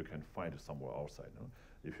no way you can find it somewhere outside.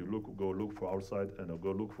 If you go look for outside and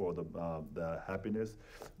go look for the happiness,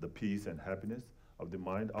 the peace and happiness of the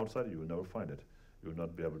mind outside, you will never find it. You will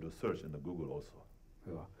not be able to search in the Google also.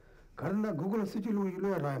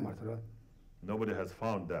 Nobody has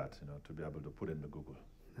found that, to be able to put in the Google.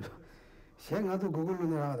 So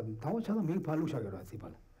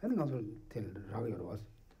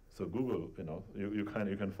Google, you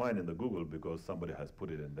can find in the Google because somebody has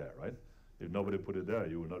put it in there, right? If nobody put it there,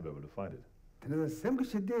 you will not be able to find it.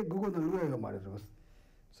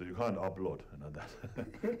 So you can't upload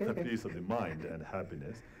the peace of the mind and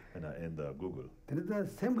happiness in the Google.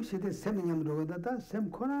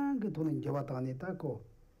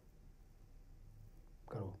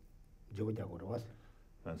 karo jogo was.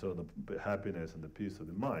 And so the happiness and the peace of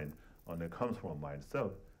the mind only comes from mind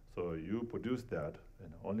itself. So you produce that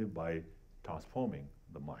only by transforming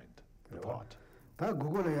the mind, the thought. 다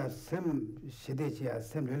그거야 샘 시대지야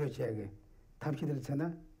샘 relations게 탑시들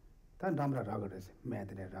잖아. 다 남라라 그래서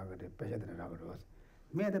매들이라 그래 배셔들이라 그래서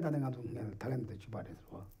매들다는 거 그냥 탤런트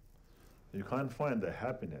주바래서. You can't find the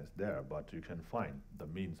happiness there, but you can find the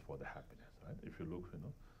means for the happiness, right? If you look,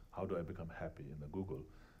 how do I become happy in the Google,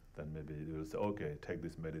 then maybe you will say, okay, take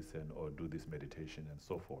this medicine or do this meditation and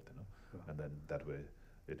so forth, and then that way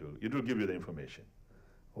it will give you the information.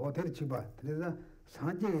 어디 집아, 그래서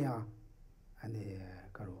산재야 아니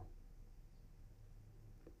가로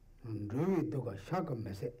루이도가 샤금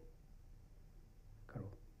메세 가로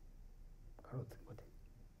거대.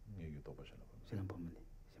 얘기 또 보시나 봐. 지금 보면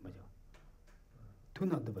심하죠.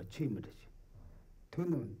 투나도 봐 취임이지.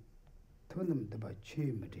 투는 봐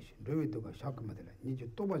취임이지. 루이도가 샤금 메들.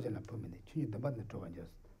 니지 또 봐잖아 보면 취임도 받는 쪽 앉아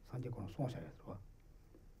산재고는 송샤에서.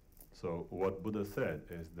 So what Buddha said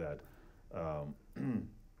is that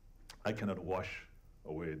I cannot wash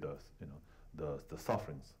away the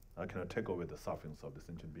sufferings. I cannot take away the sufferings of the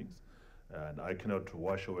sentient beings, and I cannot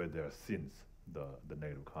wash away their sins, the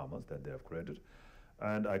negative karmas that they have created,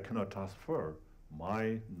 and I cannot transfer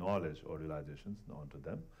my knowledge or realizations onto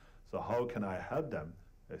them. So how can I help them?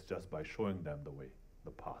 It's just by showing them the way,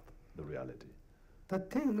 the path, the reality. So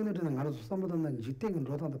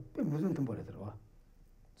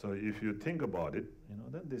if you think about it,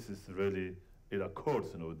 then this is really, it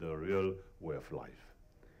accords with the real way of life.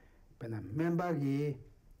 멤버기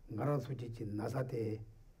나라수지지 나사대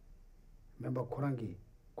멤버 코랑기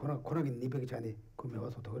니베기 전에 그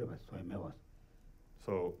매워서 더 그래 봤어. 매워서.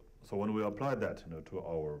 So when we apply that to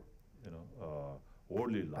our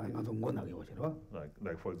worldly life,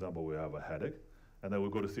 like for example we have a headache and then we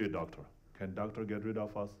go to see a doctor. Can doctor get rid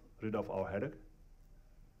of our headache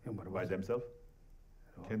by themselves?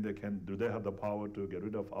 Do they have the power to get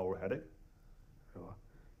rid of our headache?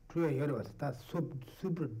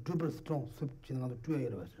 super duper strong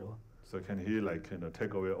So can he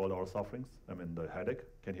take away all our sufferings? I mean the headache,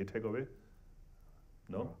 can he take away?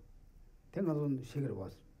 No?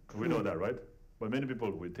 We know that, right? But many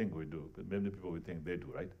people we think we do, but many people we think they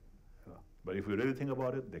do, right? But if we really think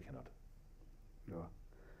about it, they cannot.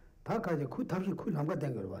 다까지 그 답이 그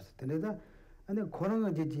남가된 걸 봤어. 근데다 근데 그런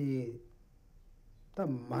거 지지 다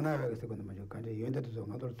많아요. 그래서 그는 뭐죠? 간제 연대도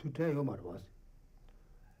나도 수트요 말 봤어.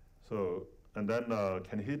 So, and then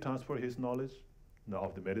can he transfer his knowledge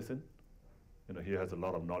of the medicine? He has a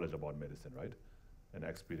lot of knowledge about medicine, right? And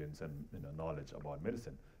experience and knowledge about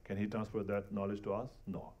medicine. Can he transfer that knowledge to us?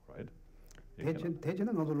 No, right?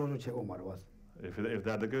 대전은 나도 로조 제공 말 봤어. If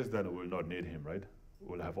that's the case, then we'll not need him, right?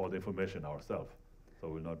 We'll have all the information ourselves, so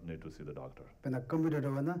we'll not need to see the doctor. 근데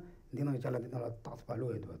컴퓨터로 하나 니는 잘라도 나라 딱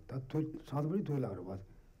발로 해도 다둘 사람들이 둘라고 봤어.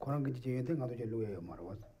 그런 게 지금 나도 제 로예요 말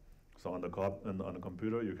봤어. So on the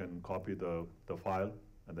computer, you can copy the file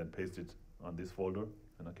and then paste it on this folder.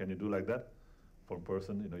 Can you do like that? For a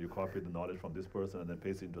person, you copy the knowledge from this person and then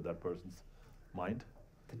paste it into that person's mind.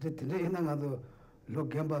 근데 나도 로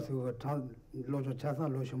gembasu 로조 차사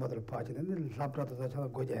로시마들 파지는 랍라도 자차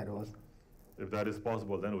고제로. If that is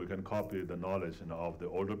possible, then we can copy the knowledge of the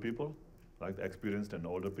older people, like the experienced and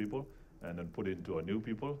older people, and then put it into a new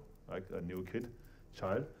people, like a new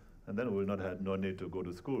child, and then we'll not have no need to go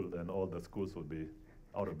to school. Then all the schools will be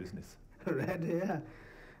out of business. Right? Yeah.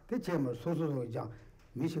 대체 뭐 소소소 장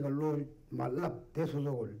미시가 로 말랍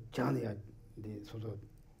대소소를 장이야 네 소소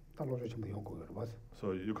달로조 좀 연구를 봤어.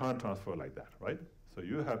 So you can't transfer like that, right? So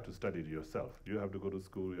you have to study it yourself. You have to go to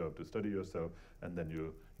school. You have to study yourself, and then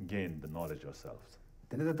you gain the knowledge yourselves.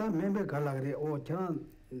 근데 다 멤버 갈라 그래. 저는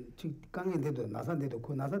강의인데도 나산데도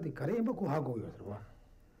그 나산데 가래 먹고 하고 그래서.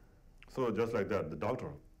 So just like that, the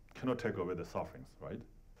doctor cannot take away the sufferings, right?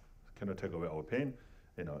 Cannot take away our pain.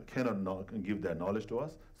 Cannot give their knowledge to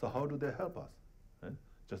us. So how do they help us? Right?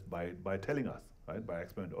 Just by telling us, right? By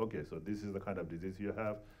explaining, okay, so this is the kind of disease you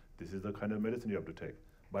have. This is the kind of medicine you have to take.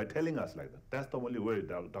 By telling us like that, that's the only way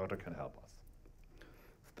the doctor can help us.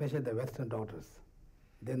 Especially the Western doctors,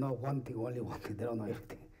 they know one thing, only one thing. They don't know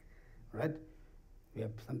everything, right? We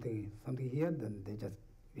have something here, then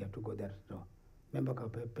we have to go there. So, member ka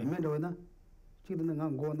payment na, 지금은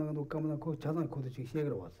난 고나도 까면 그 자산 코드 지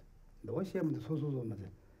시행을 왔어. 너 시험도 소소소면서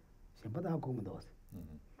시험받아 하고 오면 왔어.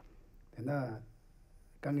 근데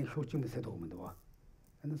강의 쇼칭도 세도 오면 와.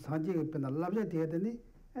 근데 사지에 변나 랍제 돼야 되니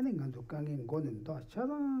아니 간도 강의 고는 또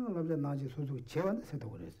자산 랍제 나지 소소 재원 세도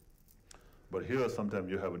그랬어. But here sometimes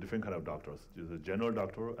you have a different kind of doctors. There's a general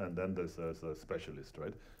doctor and then there's a specialist,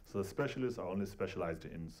 right? So the specialists are only specialized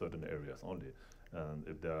in certain areas only. And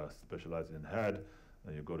if they are specialized in head,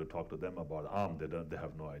 and you go to talk to them about arm, they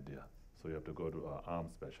have no idea. So you have to go to an arm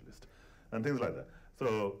specialist, and things like that.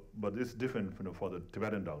 So, but it's different, for the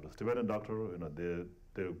Tibetan doctors. Tibetan doctor,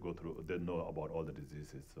 they go through, they know about all the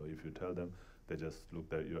diseases. So if you tell them, they just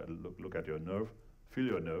look at your nerve, feel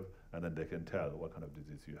your nerve, and then they can tell what kind of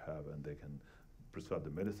disease you have, and they can prescribe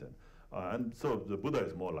the medicine. And so the Buddha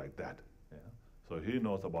is more like that. Yeah? So he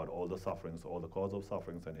knows about all the sufferings, all the cause of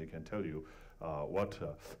sufferings, and he can tell you what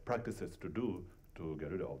practices to do to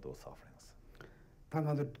get rid of those sufferings.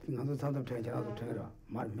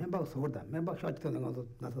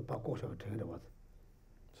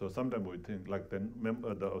 So sometimes we think like the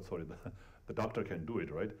doctor can do it,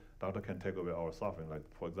 right? Doctor can take away our suffering. Like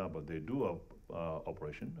for example, they do a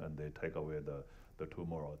operation and they take away the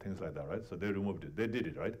tumor or things like that, right? So they removed it. They did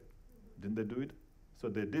it, right? Didn't they do it? So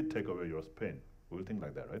they did take away your pain. We think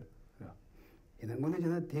like that, right? Yeah.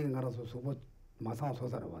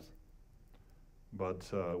 But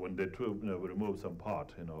when they remove some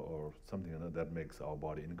part, or something that makes our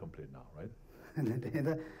body incomplete now, right?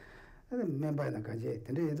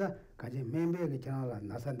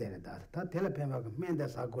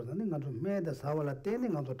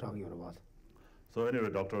 So anyway,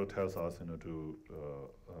 doctor tells us,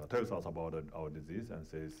 tells us about our disease and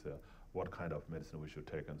says what kind of medicine we should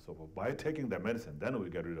take and so forth. By taking the medicine, then we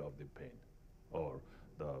get rid of the pain or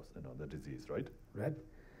the disease, right? Right.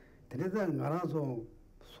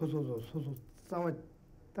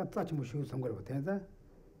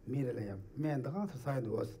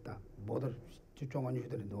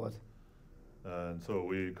 And so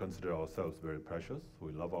we consider ourselves very precious.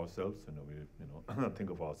 We love ourselves, we think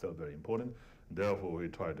of ourselves very important. Therefore, we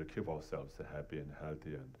try to keep ourselves happy and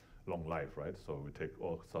healthy and long life, right? So we take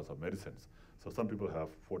all sorts of medicines. So some people have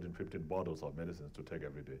 14, 15 bottles of medicines to take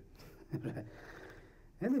every day.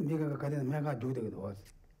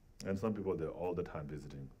 And some people, they're all the time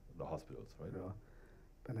visiting the hospitals, right?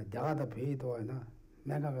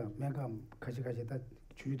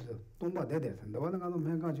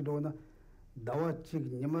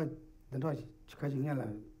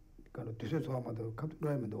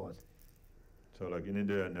 So like in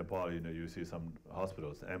India and Nepal, you see some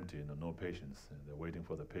hospitals empty, no patients. They're waiting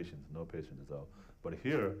for the patients, no patients. But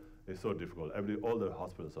here, it's so difficult. All the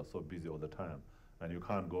hospitals are so busy all the time, and you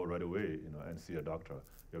can't go right away, and see a doctor.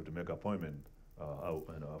 You have to make an appointment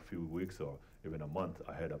a few weeks or even a month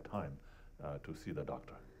ahead of time to see the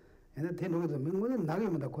doctor.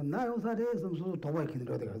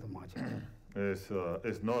 It's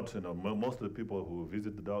not, most of the people who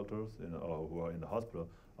visit the doctors, or who are in the hospital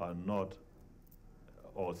are not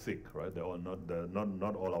all sick, right?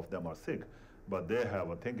 Not all of them are sick, but they have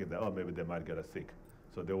a thinking that, maybe they might get sick.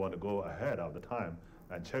 So they want to go ahead of the time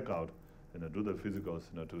and check out, do the physicals,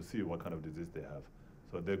 to see what kind of disease they have.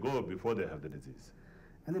 So they go before they have the disease.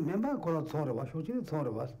 And the member called Sora was shooting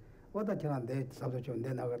Sora was what the Chan de substitute,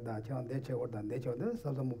 then I got Chan de Check and de Check,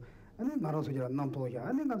 and then Marosu Nam Toya,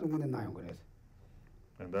 and then got the one in Nine.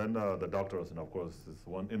 And then the doctors, and of course,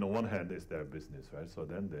 one hand is their business, right? So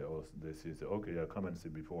then they say, okay, yeah, come and see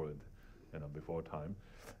before before time,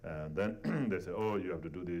 and then they say, oh, you have to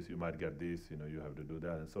do this, you might get this, you have to do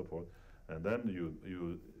that, and so forth. And then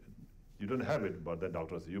you don't have it, but then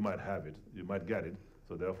doctors say, you might have it, you might get it,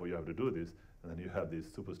 so therefore you have to do this, and then you have this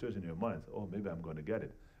superstition in your mind, oh, maybe I'm going to get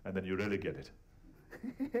it, and then you really get it.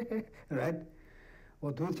 Right?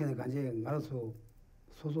 Well, don't you think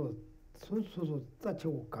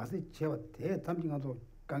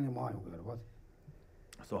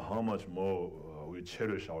so how much more we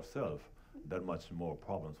cherish ourselves, that much more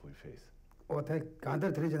problems we face.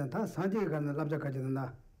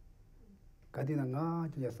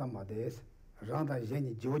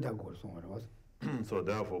 So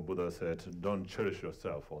therefore Buddha said, don't cherish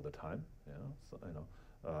yourself all the time,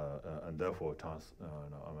 and therefore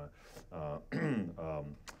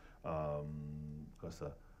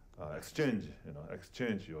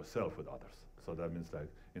exchange yourself with others. So that means like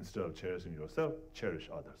instead of cherishing yourself, cherish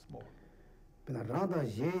others more.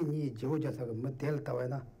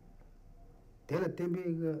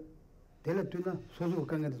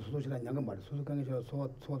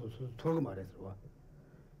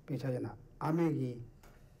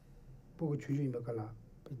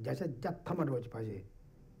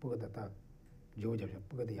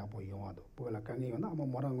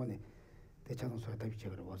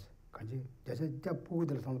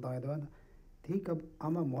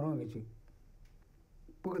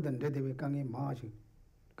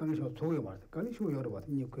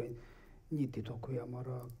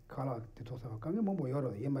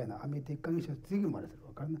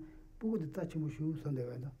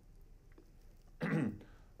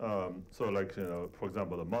 So like, for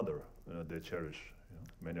example, the mother, they cherish,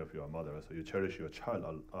 many of you are mothers, so you cherish your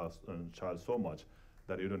child so much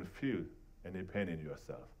that you don't feel any pain in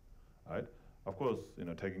yourself, right? Of course,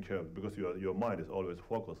 taking care of, because your mind is always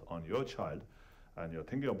focused on your child, and you're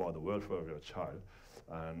thinking about the welfare of your child,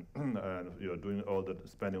 and you're doing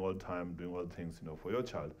spending all the time doing all the things, for your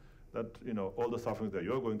child, that, all the sufferings that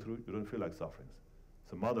you're going through, you don't feel like sufferings.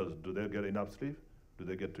 So mothers, do they get enough sleep? Do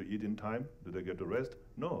they get to eat in time? Do they get to rest?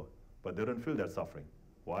 No, but they don't feel that suffering.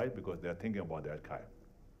 Why? Because they're thinking about their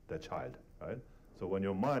child, right? So when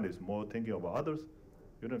your mind is more thinking about others,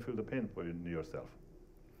 you don't feel the pain for yourself.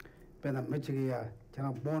 So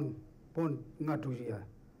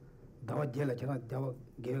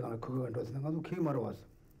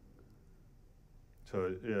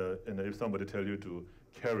if somebody tell you to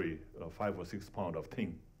carry 5 or 6 pounds of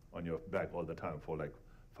thing on your back all the time for like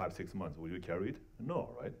 5-6 months, will you carry it?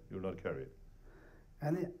 No, right? You will not carry it.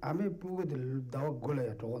 And I may put the dog gully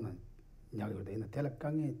at all in the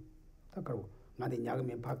telecangi, nothing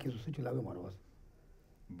yagami pakis such a lagamas.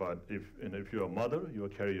 But if you're a mother, you will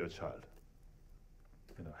carry your child,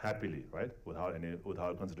 happily, right?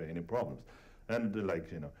 Without considering any problems. And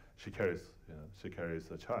she carries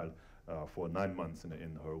a child for 9 months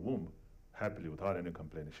in her womb, happily, without any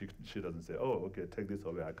complaint. She doesn't say, oh, okay, take this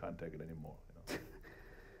away, I can't take it anymore.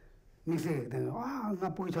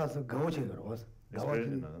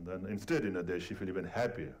 Then instead, she feel even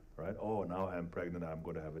happier, right? Oh, now I'm pregnant, I'm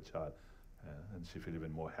going to have a child. And she feel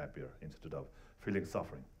even more happier instead of feeling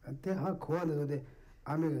suffering. And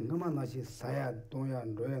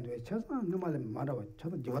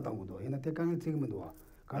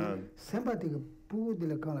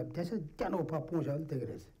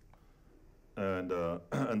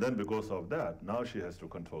then because of that, now she has to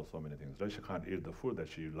control so many things, right? She can't eat the food that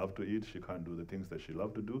she loves to eat. She can't do the things that she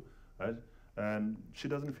loves to do, right? And she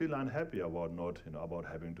doesn't feel unhappy about about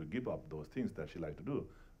having to give up those things that she likes to do.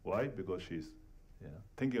 Why? Because she's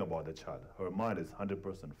thinking about the child. Her mind is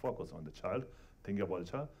 100% focused on the child, thinking about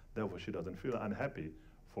the child. Therefore, she doesn't feel unhappy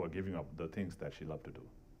for giving up the things that she loves to do.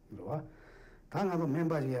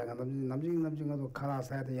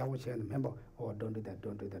 Oh, don't do that,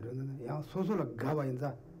 don't do that. Yeah, so like Gava in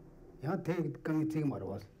the take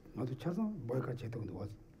was not to chasm, boycott was.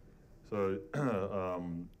 So,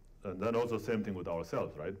 and then also same thing with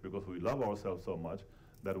ourselves, right? Because we love ourselves so much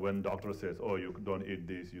that when doctor says, oh, you don't eat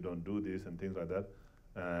this, you don't do this, and things like that,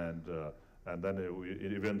 and then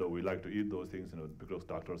even though we like to eat those things, because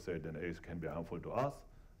doctor said then it can be harmful to us,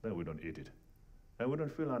 then we don't eat it. And we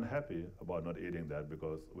don't feel unhappy about not eating that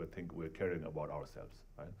because we think we're caring about ourselves,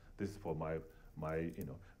 right? This is for my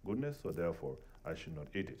goodness, so therefore I should not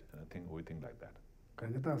eat it. And we think like that.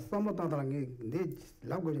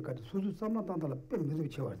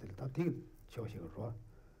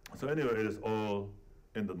 So anyway, it is all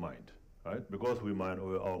in the mind, right? Because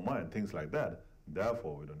our mind thinks like that,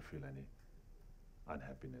 therefore we don't feel any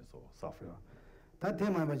unhappiness or suffering. That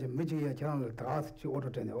time I was a major channel to ask you order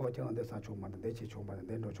to the channel, the Sachuman, the Chichuman, and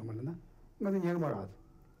then Rochumana. Nothing young.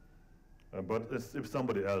 But if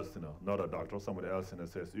somebody else, not a doctor, somebody else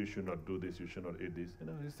says you should not do this, you should not eat this,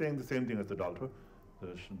 he's saying the same thing as the doctor.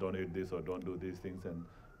 Don't eat this or don't do these things,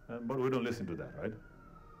 but we don't listen to that, right?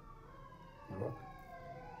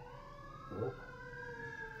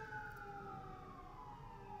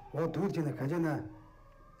 Oh, do it in the Kajana.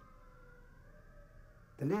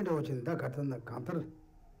 The later which in the Katan the counter,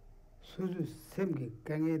 Suzu Semki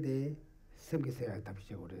Kange de Semki say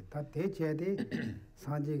Tapsho, that day,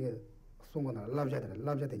 Sanji Songana,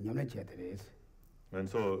 Labjat, and Yamacha. And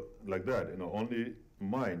so, like that, only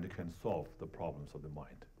mind can solve the problems of the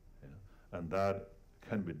mind. And that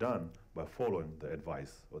can be done by following the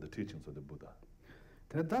advice or the teachings of the Buddha.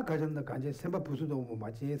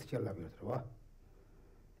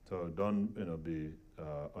 So don't be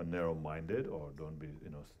narrow-minded or don't be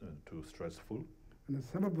too stressful.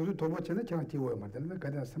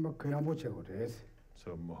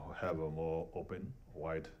 So have a more open,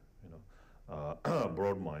 wide,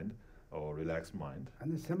 broad mind or relaxed mind.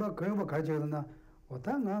 And so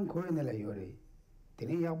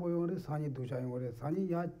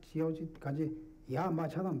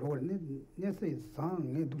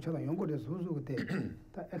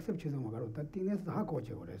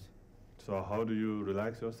how do you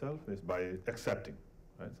relax yourself? It's by accepting,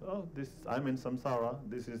 right? So, I'm in samsara,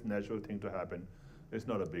 this is natural thing to happen. It's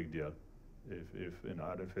not a big deal. If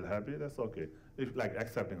I don't feel happy, that's okay. If like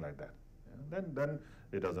accepting like that, then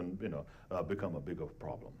it doesn't become a bigger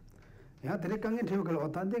problem.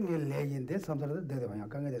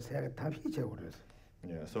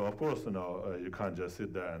 Yeah, so of course, you can't just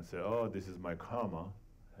sit there and say, oh, this is my karma,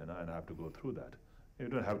 and I have to go through that. You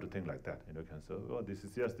don't have to think like that. You can say, oh, this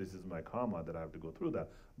is my karma that I have to go through that.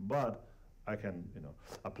 But I can,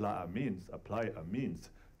 apply a means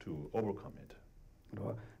to overcome it.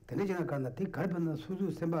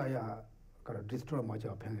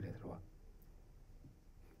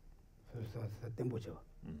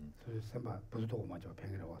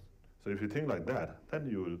 So if you think like that, then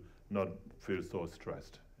you will not feel so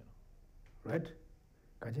stressed. Right?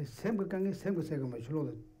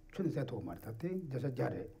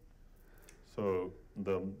 So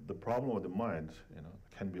the problem of the mind,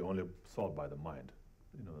 can be only solved by the mind.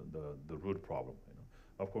 The root problem.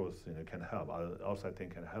 Of course, it can help. Outside thing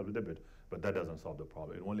can help a little bit, but that doesn't solve the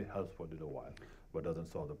problem. It only helps for a little while, but doesn't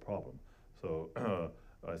solve the problem. So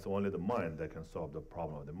it's only the mind that can solve the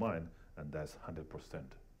problem of the mind, and that's 100%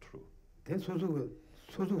 true.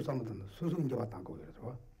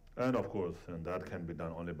 And of course, and that can be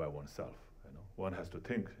done only by oneself. One has to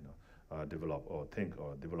think,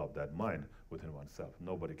 develop that mind within oneself.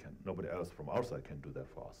 Nobody else from outside can do that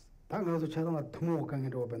for us.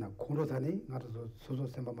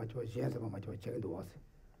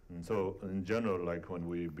 And so in general, like when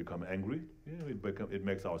we become angry, it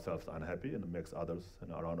makes ourselves unhappy, and it makes others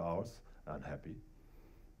around us unhappy.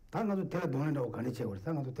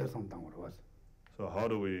 So how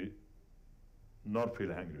do we not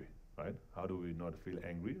feel angry, right? How do we not feel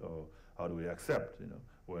angry, or how do we accept,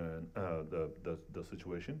 when the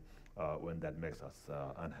situation when that makes us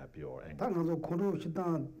unhappy or angry?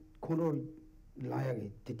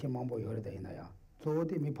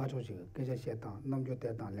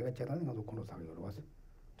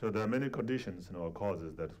 So there are many conditions or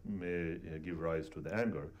causes that may give rise to the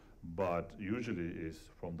anger, but usually is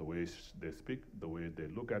from the way they speak, the way they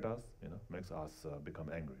look at us, makes us become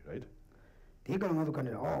angry, right?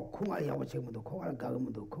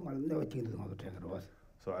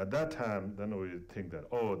 So at that time, then we think that,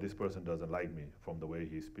 oh, this person doesn't like me from the way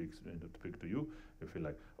he speaks to you. You feel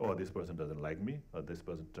like, oh, this person doesn't like me, or this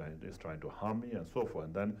person is trying to harm me, and so forth.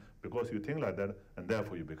 And then because you think like that, and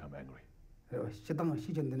therefore you become angry.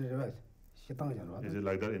 Is it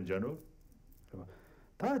like that in general?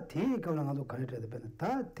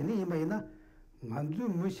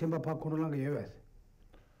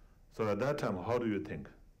 So at that time, how do you think?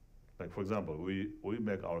 Like, for example, we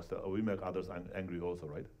make others angry also,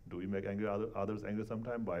 right? Do we make others angry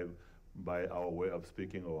sometimes by our way of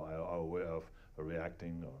speaking or our way of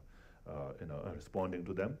reacting or responding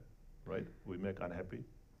to them, right? We make unhappy.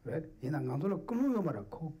 Right?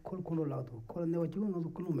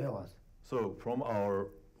 So from our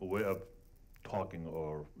way of talking,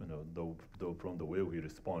 or from the way we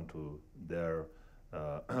respond to their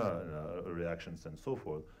reactions and so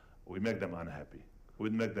forth, we make them unhappy. We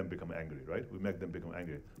make them become angry, right? We make them become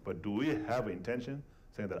angry. But do we have intention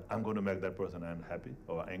saying that I'm going to make that person unhappy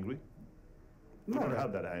or angry? We don't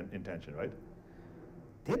have that intention, right?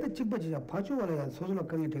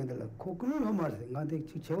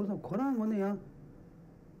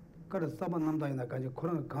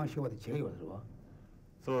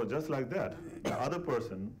 So just like that, the other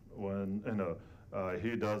person, when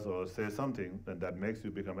he does or says something that makes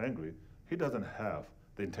you become angry, he doesn't have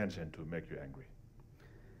the intention to make you angry.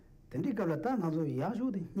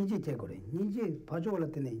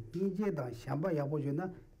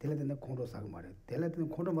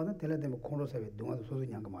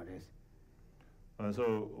 And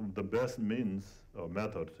so the best means or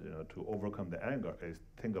method to overcome the anger is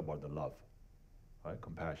think about the love, right?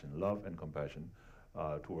 Compassion, love and compassion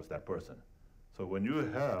towards that person. So when you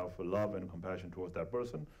have love and compassion towards that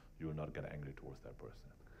person, you will not get angry towards that person.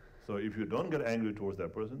 So if you don't get angry towards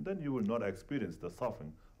that person, then you will not experience the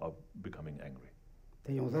suffering of becoming angry.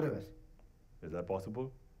 Is that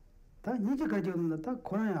possible?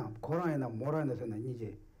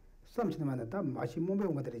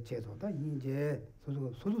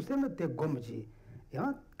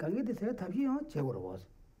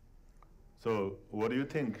 So what do you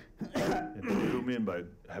think you mean by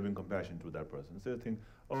having compassion to that person? So you think,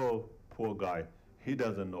 oh, poor guy, he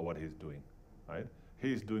doesn't know what he's doing, right?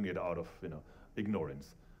 He's doing it out of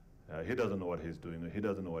ignorance. He doesn't know what he's doing. He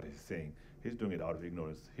doesn't know what he's saying. He's doing it out of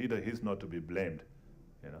ignorance. He's not to be blamed,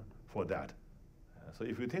 for that. So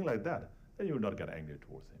if you think like that, then you will not get angry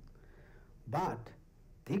towards him. But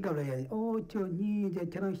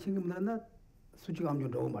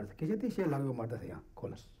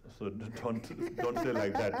so don't say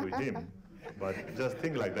like that to him, but just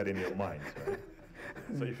think like that in your mind, right?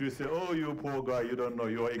 So if you say, oh, you poor guy, you don't know,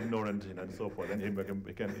 you're ignorant, and so forth, then he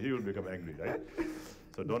will become angry, right?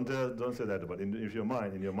 So don't say that, but if in your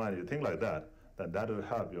mind you think like that, then that will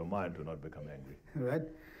help your mind to not become angry. Right?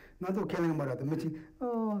 Not to killing about the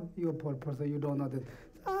oh, you poor person, you don't know that.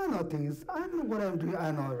 I know things, I know what I'm doing,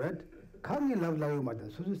 I know, right? Can't you love you, mother?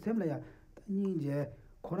 So the same like Ninja,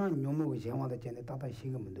 Koran Yomo, which I want to change the Tata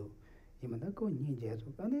Shingamundo. You may go Ninja,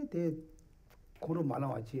 and it is Kuru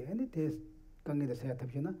Malawachi, and it is Kangi the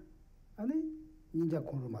Sayatapina, and Ninja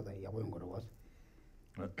Kuru Mother Yawanga was.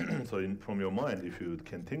 So from your mind, if you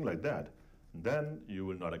can think like that, then you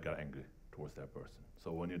will not get angry towards that person.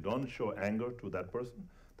 So when you don't show anger to that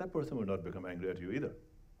person will not become angry at you either,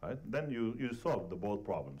 right? Then you solve the both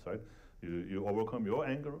problems, right? You overcome your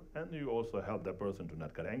anger, and you also help that person to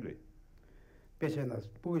not get angry. Patience,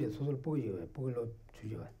 Puja, Susul Puja, Pulo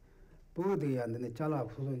Chuja, Pudi and the Chala,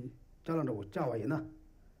 Chalando, Chawayana,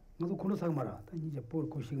 no Kurusamara, and you poor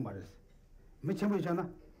Kushing Maris. Michamichana,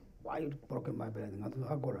 why you broken my brain, not to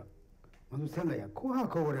Hagora. On the same layer,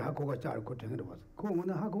 Kuhako, Hakoga Char, Kotan was.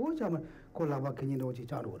 Kumuna Hako Chama, Kolaba Kenino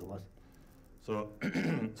Chichar was. So,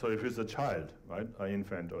 so if it's a child, right, an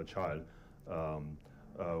infant or a child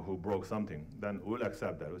who broke something, then we'll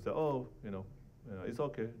accept that. We'll say, oh, it's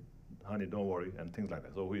okay, honey, don't worry, and things like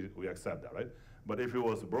that. So we accept that, right? But if it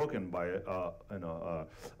was broken by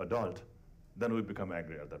adult, then we become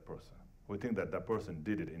angry at that person. We think that that person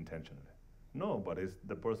did it intentionally. No, but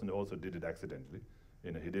the person also did it accidentally.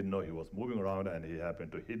 He didn't know he was moving around, and he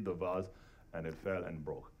happened to hit the vase, and it fell and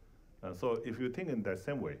broke. So if you think in that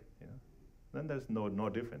same way, then there's no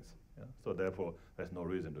difference. Yeah? So therefore, there's no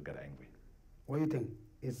reason to get angry. What do you think?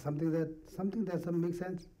 Is something that doesn't make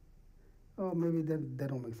sense? Or maybe that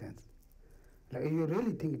don't make sense. Like if you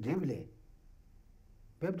really think deeply,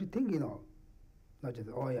 we have to think, not just,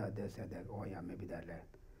 oh yeah, they said that, oh yeah, maybe that.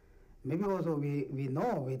 Maybe also we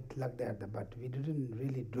know it like that, but we didn't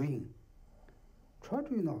really doing. Try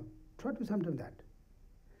to sometimes that.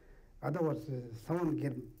 Otherwise, someone,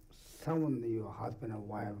 your husband or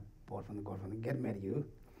wife, boyfriend, girlfriend, get married you,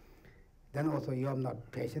 then also you are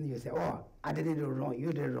not patient, you say, oh, I didn't do wrong,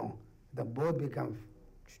 you did wrong. The both become,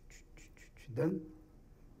 then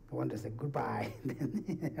one to say goodbye,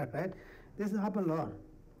 right? This happens a lot,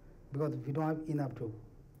 because we don't have enough to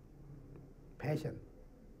passion.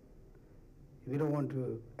 We don't want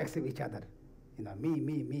to accept each other,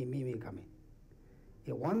 me coming.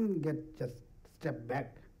 If one get just step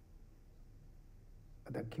back,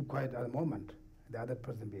 keep quiet at the moment, the other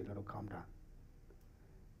person be a little calm down.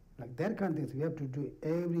 Like that kind of things we have to do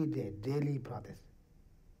every day, daily practice.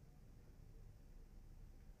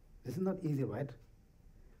 This is not easy, right?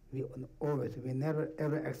 We never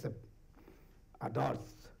ever accept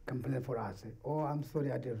adults complain for us. Say, oh, I'm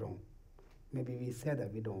sorry, I did wrong. Maybe we said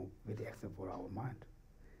that we don't really accept for our mind.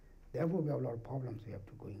 Therefore, we have a lot of problems we have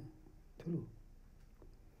to go through.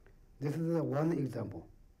 This is one example.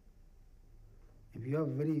 If you have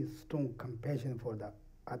very strong compassion for the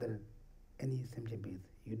other, any sentient beings,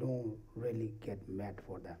 you don't really get mad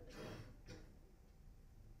for them.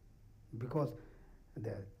 Because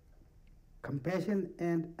the compassion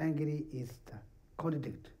and angry is the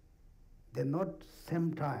contradict. They're not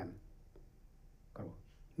same time.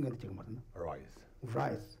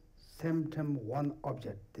 Rise. Same time, one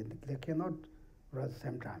object. They cannot rise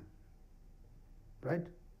same time. Right?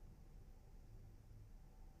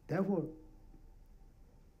 Therefore,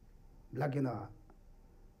 like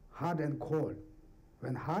hot and cold.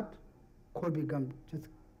 When hot, cold become just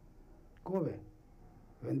go away.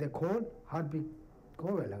 When they're cold, hot go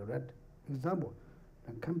away like that. Example,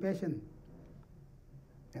 and compassion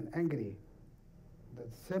and angry, the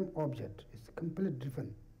same object is completely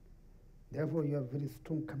different. Therefore, you have very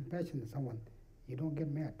strong compassion to someone. You don't get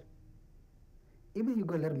mad. Even you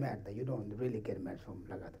go a little mad, that you don't really get mad from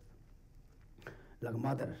like others. Like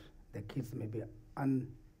mothers, the kids may be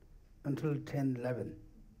until 10, 11.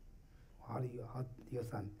 How your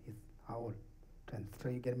son is how old? 10. So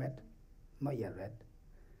you get mad? Not yet, right?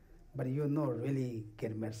 But you not really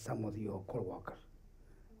get mad some of your co-workers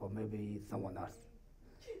or maybe someone else.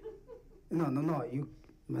 No. You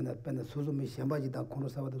when the suzu me shambaji da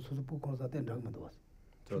konosawa the suzu pu konosa ten dragma was.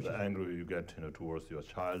 So the anger you get towards your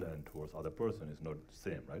child and towards other person is not the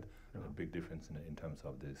same, right? No. A big difference in terms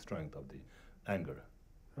of the strength of the anger.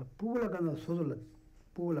 Pula kana suzu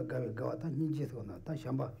pula gawe gawa ta ninjes kona ta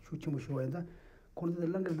shamba shuchimu shuwa kono the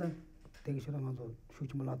langar da tegi shura manzo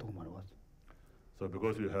shuchimu la to was. So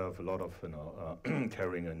because you have a lot of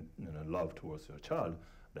caring and love towards your child,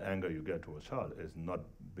 the anger you get towards child is not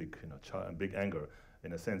big, big anger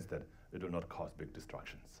in a sense that it will not cause big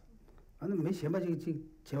distractions. And me shamba ji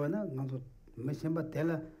chewana nganzo me shamba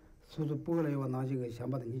tela suzu pula yo na ji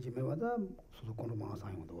shamba de ni me wada suzu kono ma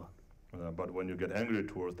sang yo. But when you get angry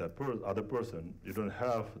towards that other person, you don't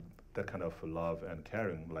have that kind of love and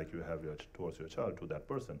caring like you have towards your child to that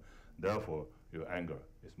person. Therefore, your anger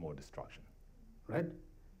is more destruction. Right?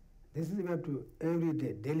 This is we have to every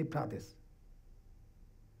day, daily practice.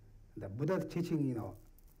 The Buddha's teaching,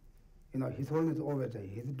 His Holiness always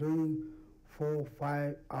he's doing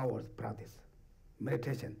 4-5 hours practice,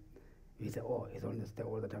 meditation. We say, oh, His Holiness stay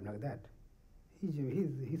all the time like that. He's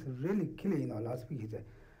really killing. Last week he said,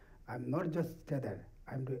 I'm not just stay there.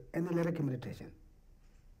 I'm doing analytic meditation.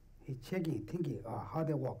 He's checking, thinking, how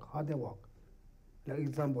they walk. Like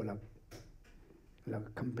example,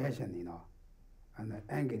 like compassion, and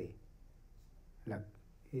angry, like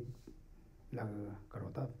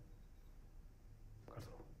karota.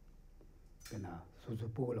 Then susu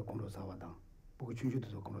pugula kondo sawada, pugu chunju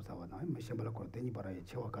to kondo sawada. I'm shambala kondo teni para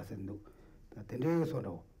chewa kasendu. Tende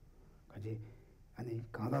sodo, kaji, ani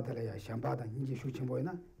kanda tele ya shambada ninji shuchim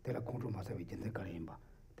boyna tela kondo masavi jende karimba.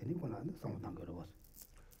 Teni kona samutangero was.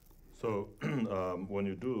 So when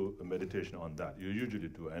you do a meditation on that, you usually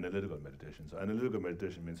do analytical meditation. So analytical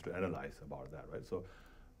meditation means to analyze about that, right? So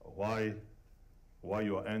why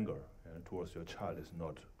your anger towards your child is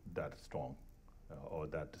not that strong or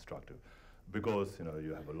that destructive? Because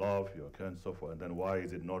you have a love, you care, and so forth. And then why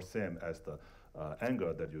is it not same as the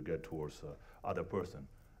anger that you get towards other person?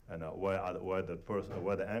 And why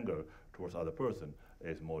the anger towards other person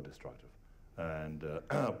is more destructive? And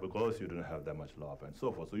because you don't have that much love and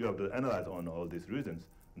so forth. So you have to analyze on all these reasons,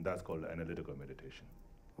 and that's called analytical meditation.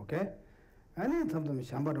 Okay? And sometimes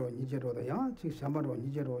shambaro nijero da ya, chi shambaro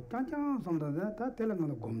nijero tang sometimes that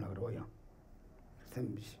telangano gomla ro ya.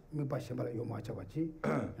 Sem mi ba shambala yo ma cha ba chi,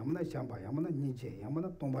 yamana shamba, yamana nije,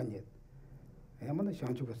 yamana tomba nye. Yamana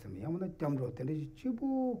shangchu ko sem, yamana tamro tele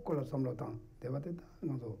chibu kola samlo tang. Devate da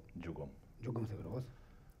ngaso jugom se ro.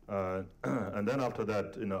 And then after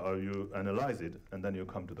that, you analyze it, and then you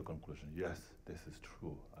come to the conclusion, yes, this is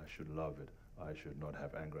true, I should love it, I should not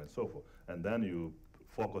have anger, and so forth. And then you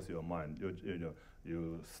focus your mind,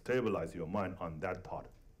 you stabilize your mind on that thought,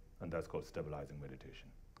 and that's called stabilizing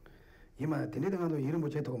meditation. Yima tinidangado irum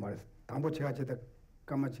boche to mares, tambo chega cheta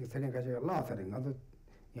kamachi second kache la sare, ngado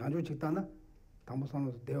yanjo chitana, tambo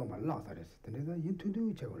sono deo ma la sare, tinida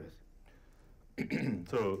yintundu chegores.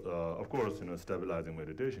 So, of course, stabilizing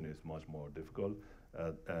meditation is much more difficult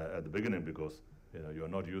at the beginning because you're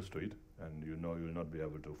not used to it, and you'll not be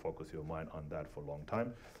able to focus your mind on that for a long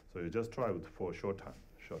time. So you just try for a short time,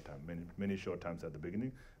 many short times at the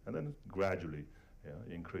beginning, and then gradually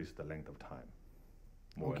increase the length of time.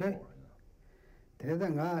 More and more.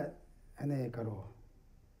 Tereda ane karo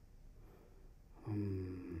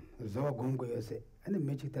zo gongo yose ane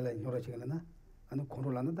mechi tela nyora chigana na ane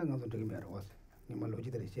kontrola na tanga zo tegi mera was. So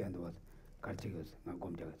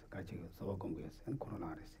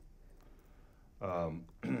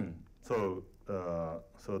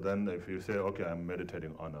then if you say, okay, I'm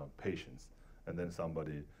meditating on patience, and then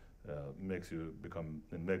somebody does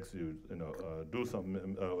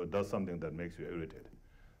something that makes you irritated,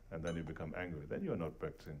 and then you become angry, then you're not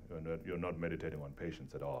practicing, you're not meditating on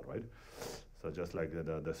patience at all, right? So just like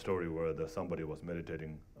the story where somebody was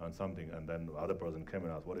meditating on something, and then the other person came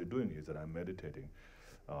and asked, what are you doing? He said, I'm meditating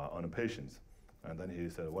on patience. And then he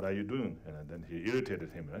said, what are you doing? And then he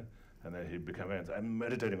irritated him, right? And then he became angry. I'm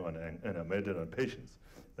meditating on patience.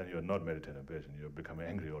 Then you're not meditating on patience. You're becoming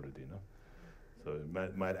angry already, So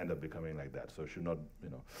it might end up becoming like that. So it should not,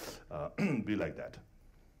 be like that.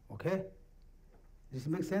 Okay? This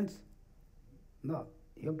makes sense? No,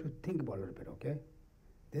 you have to think about it a little bit, okay?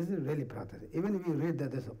 This is really practice. Even if you read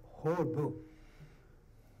this whole book,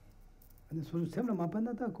 so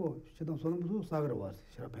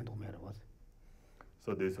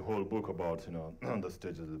there's a whole book about the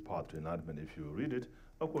stages of the path to enlightenment. If you read it,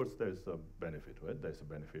 of course there's a benefit, right? There's a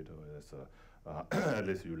benefit. At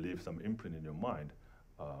least you leave some imprint in your mind,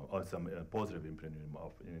 or some positive imprint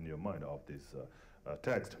in your mind of this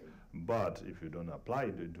text. But if you don't apply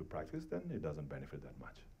it into practice, then it doesn't benefit that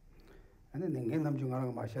much. And then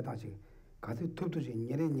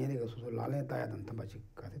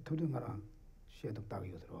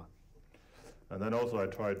and then also I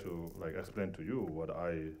try to explain to you what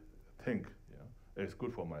I think is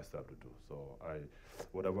good for myself to do. So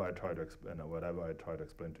whatever I try to explain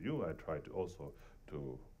to you, I try to also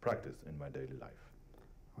to practice in my daily life.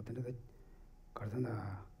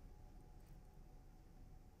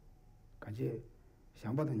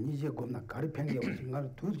 샴바도 니제 겁나 가리 팽게 없이 나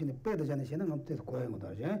두진에 빼다 전에 세는 것도 고행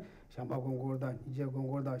거다. 제 샴바 공고다 니제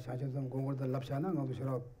공고다 샤셔선 공고다 랍샤나 나도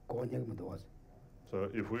싫어 고행 것도 왔어. So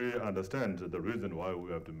if we understand the reason why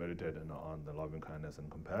we have to meditate on the loving kindness and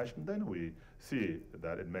compassion, then we see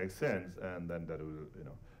that it makes sense, and then that will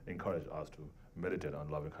encourage us to meditate on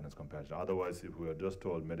loving kindness and compassion. Otherwise, if we are just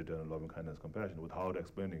told meditate on loving kindness and compassion without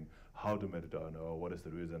explaining how to meditate on, or what is the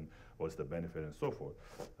reason, what's the benefit, and so forth,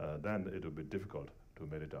 then it will be difficult to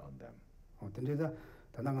meditate on them.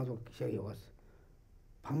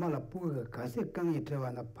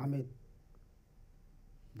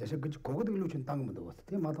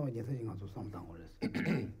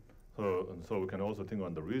 So we can also think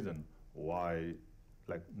on the reason why,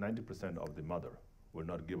 like 90% of the mother will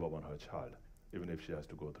not give up on her child, even if she has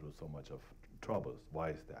to go through so much of troubles.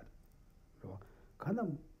 Why is that? So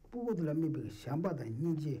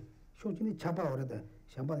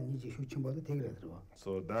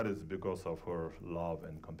that is because of her love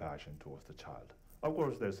and compassion towards the child. Of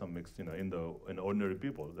course, there's some mix, in ordinary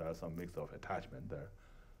people, there's some mix of attachment there,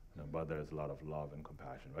 but there's a lot of love and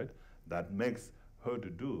compassion, right? That makes her to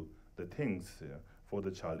do the things for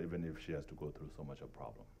the child, even if she has to go through so much of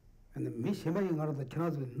problem. And the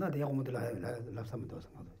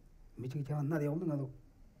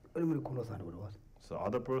so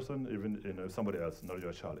other person, even if somebody else, not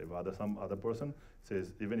your child, if some other person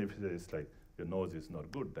says, even if it is like your nose is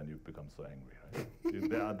not good, then you become so angry, right?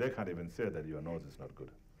 they can't even say that your nose is not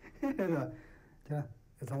good.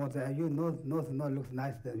 If someone says, your nose not looks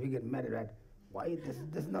nice, then we get mad, right? Why? This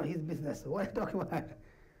is not his business. What are you talking about?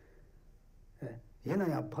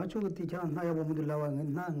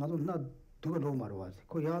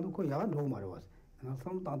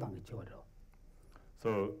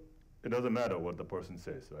 So it doesn't matter what the person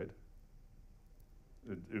says, right?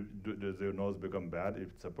 Does your nose become bad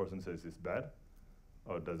if the person says it's bad?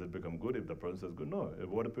 Or does it become good if the person says good? No,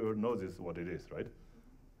 what your nose is what it is, right?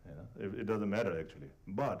 It doesn't matter actually,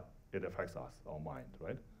 but it affects us, our mind,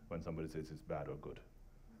 right? When somebody says it's bad or good.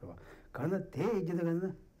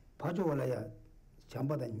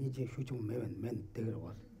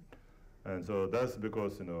 And so that's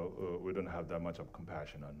because we don't have that much of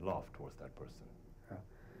compassion and love towards that person.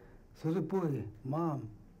 Mom,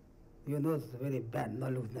 your nose is very bad,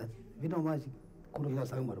 not looks nice. We don't want Kurukulla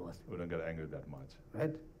Center. We don't get angry that much.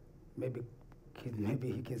 Right? Maybe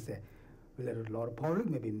he can say, we let a lot of public,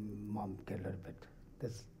 maybe mom get a little bit.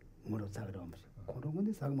 That's more of Sagdom.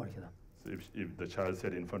 So if the child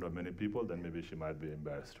said in front of many people, then maybe she might be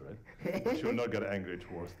embarrassed, right? She will not get angry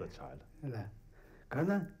towards the child.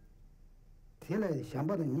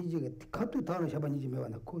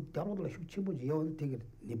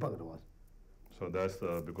 So that's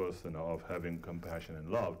because of having compassion and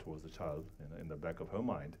love towards the child in the back of her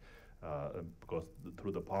mind, because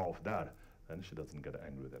through the power of that, then she doesn't get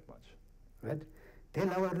angry that much. Right?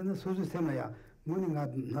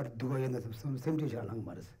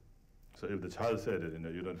 So if the child said it,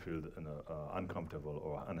 you don't feel uncomfortable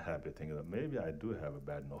or unhappy, thinking that maybe I do have a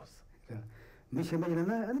bad nose.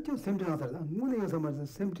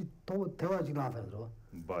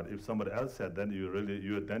 But if somebody else said, then you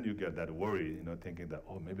get that worry, thinking that,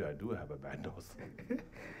 oh, maybe I do have a bad nose.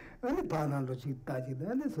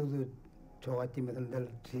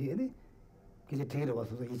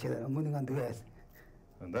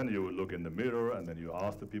 And then you will look in the mirror, and then you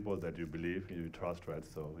ask the people that you believe, you trust, right?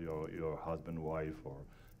 So your husband, wife, or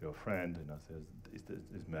your friend, says, is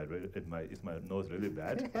my nose really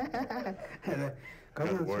bad?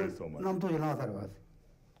 Don't worry so much.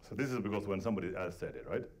 So this is because when somebody else said it,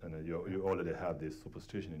 right? And you already have this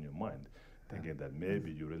superstition in your mind, thinking that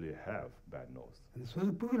maybe you really have bad nose.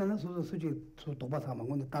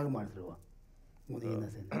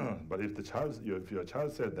 But if your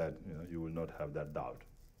child said that, you will not have that doubt.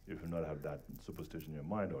 You will not have that superstition in your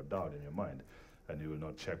mind or doubt in your mind, and you will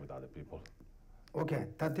not check with other people. Okay,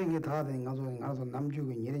 that thing is hard.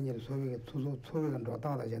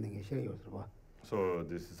 So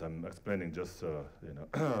this is I'm explaining just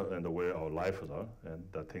in the way our lives are and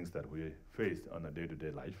the things that we face on a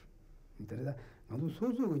day-to-day life.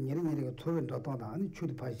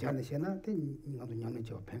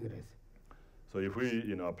 So if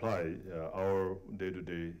we apply our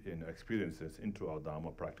day-to-day experiences into our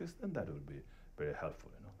Dharma practice, then that will be very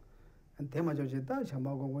helpful. And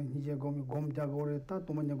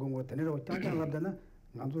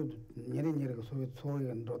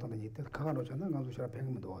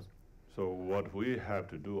so what we have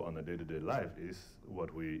to do on a day-to-day life is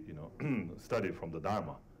what we study from the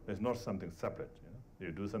Dharma. It's not something separate.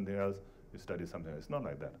 You do something else, you study something else. It's not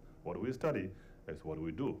like that. What we study is what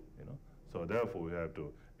we do. So therefore, we have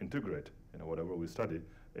to integrate whatever we study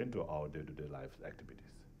into our day-to-day life activities.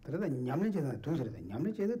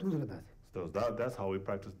 So that's how we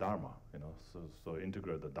practice Dharma, so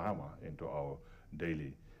integrate the Dharma into our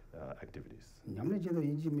daily activities.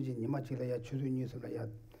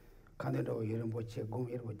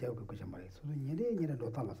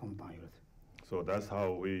 So that's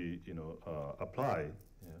how we, apply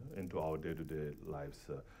into our day-to-day lives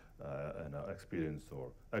and experience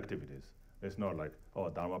or activities. It's not like,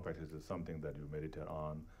 Dharma practice is something that you meditate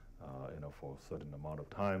on, for a certain amount of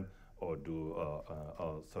time, or do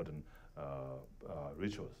certain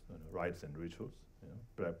rituals, rites and rituals,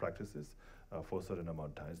 practices for a certain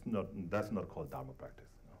amount of time. That's not called Dharma practice.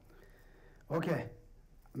 Okay,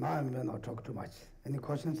 now I'm going to talk too much. Any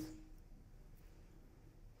questions?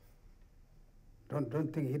 Don't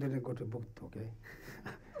think he didn't go to book, okay?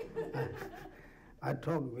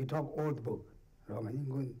 We talk old book.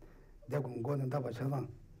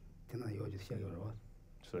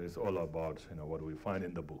 So it's all about what we find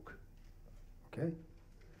in the book. Okay.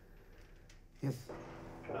 Yes.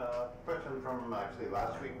 Question from actually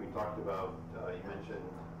last week. We talked about you mentioned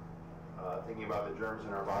thinking about the germs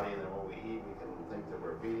in our body, and then when we eat, we can think that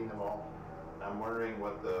we're feeding them all. I'm wondering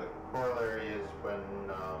what the corollary is when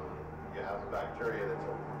you have a bacteria that's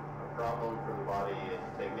a problem for the body and you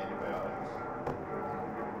take antibiotics.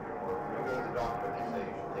 Or if you go to the doctor and they say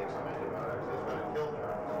you should take some antibiotics, it's going to kill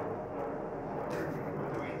germs.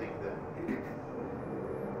 What do we think then?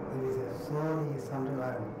 There is a slowly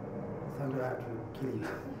sometimes to kill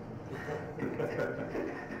you.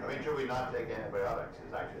 I mean, should we not take antibiotics?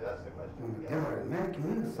 That's the question.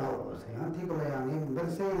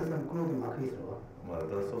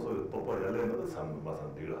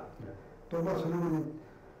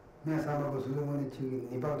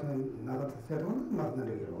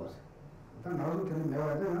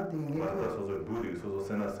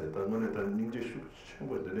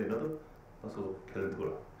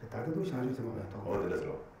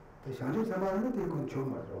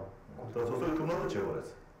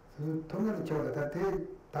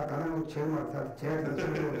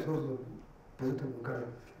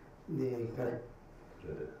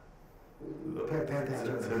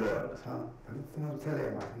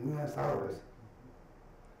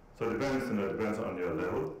 So it depends on your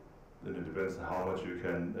level. Then it depends on how much you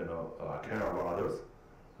can care about others.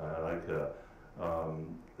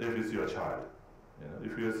 If it's your child,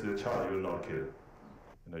 if it's your child, you will not kill.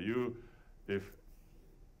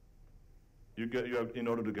 In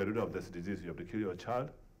order to get rid of this disease, you have to kill your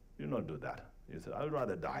child. You not do that. You say, I'd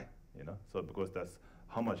rather die. So because that's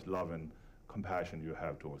how much love and compassion you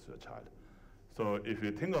have towards your child. So if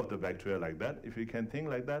you think of the bacteria like that, if you can think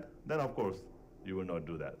like that, then of course you will not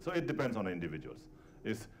do that. So it depends on the individuals.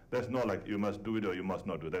 There's not like you must do it or you must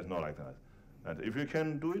not do it. There's not like that. And if you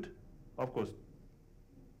can do it, of course,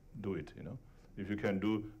 do it. If you can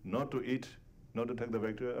do not to eat, not to take the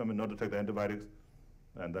bacteria, not to take the antibiotics,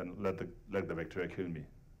 and then let the bacteria kill me.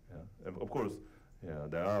 And of course,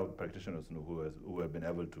 there are practitioners who have been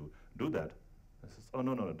able to do that. Says, oh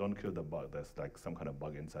no, don't kill the bug. There's like some kind of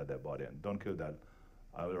bug inside their body, and don't kill that.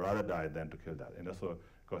 I would rather die than to kill that. And also,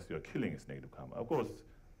 because you're killing is negative karma. Of course,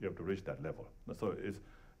 you have to reach that level. So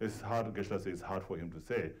it's hard. Geshe says it's hard for him to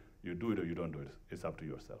say you do it or you don't do it. It's up to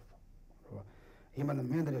yourself.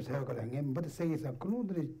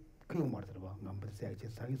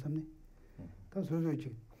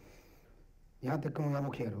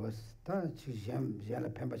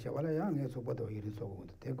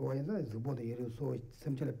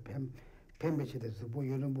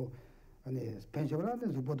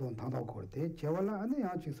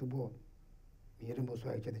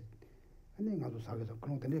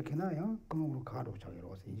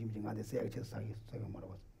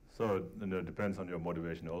 So it depends on your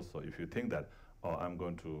motivation also. If you think that, I'm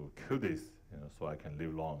going to kill this, so I can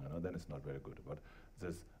live long, then it's not very good. But it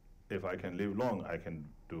says, if I can live long, I can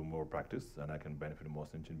do more practice and I can benefit more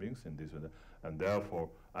sentient beings in this way, and therefore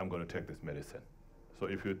I'm going to take this medicine. So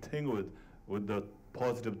if you think with the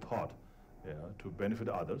positive thought, to benefit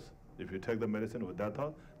others, if you take the medicine with that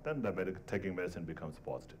thought, then taking medicine becomes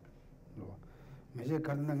positive.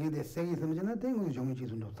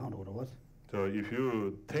 So if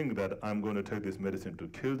you think that I'm going to take this medicine to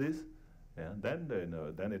kill this,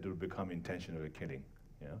 then it will become intentional killing,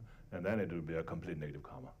 and then it will be a complete negative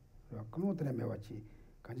karma.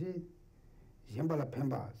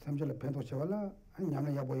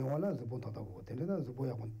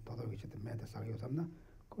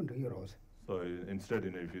 So instead,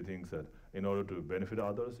 if you think that in order to benefit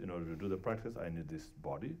others, in order to do the practice, I need this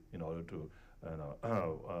body. In order to,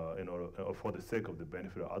 for the sake of the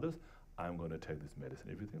benefit of others, I'm going to take this medicine.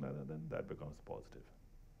 If you think like that, then that becomes positive.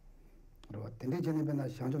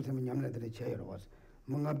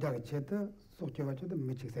 Mungabjag Cheta, Socheva, the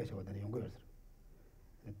Michik Session, the young girls.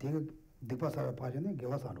 The thing, Dipasava Pajane,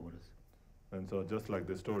 give us onwards. And so just like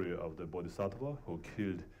the story of the Bodhisattva who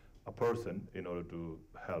killed a person in order to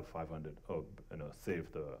help 500, or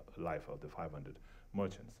save the life of the 500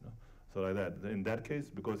 merchants. So like that, in that case,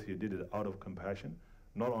 because he did it out of compassion,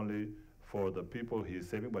 not only for the people he is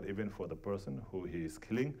saving, but even for the person who he is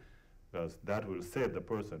killing, because that will save the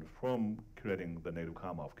person from creating the negative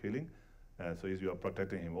karma of killing. And so you are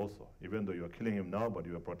protecting him also. Even though you are killing him now, but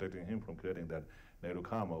you are protecting him from creating that negative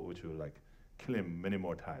karma, which will like kill him many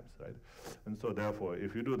more times, right? And so therefore,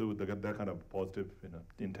 if you do that kind of positive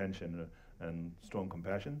intention and strong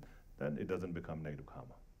compassion, then it doesn't become negative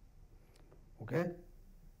karma. Okay?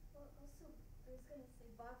 Well, also, I was going to say,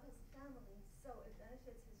 Bob has a family, so it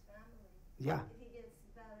benefits his family. Yeah. If he gets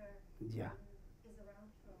better, Yeah. is around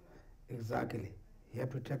for a while. Exactly. He have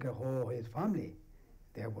to take a whole his family.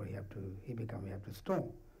 Therefore, he have to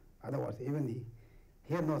strong. Otherwise, even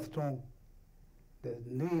he have not strong. The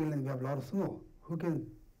New England, we have a lot of snow. Who can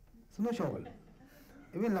snow shovel?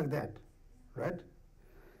 Even like that, right?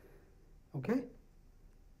 Okay?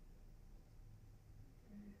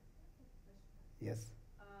 Yes.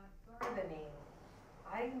 Gardening.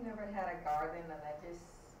 I never had a garden, and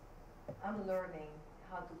I'm learning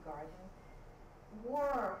how to garden.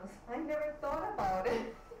 Worms. I never thought about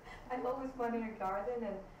it. I always wanted a garden,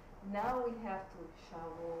 and now we have to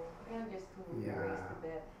shovel, just to raise the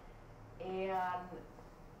bed. And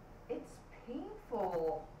it's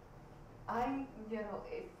painful.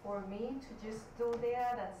 For me to just do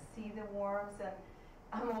that and see the worms, and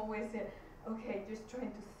I'm always just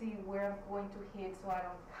trying to see where I'm going to hit so I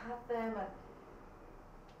don't cut them, and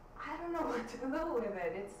I don't know what to do with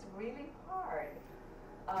it. It's really hard.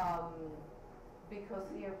 Because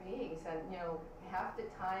they are beings, and half the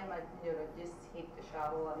time I just hit the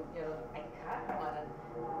shovel, and I cut one,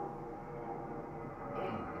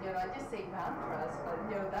 and I just say mantras,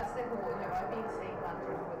 but that's the whole, I've been saying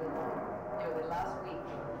mantras for the last week.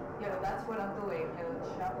 That's what I'm doing,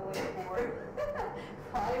 shoveling for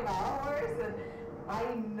 5 hours, and I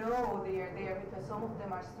know they are there because some of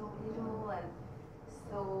them are so little, and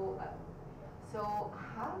so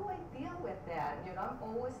how do I deal with that? I'm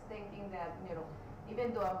always thinking that,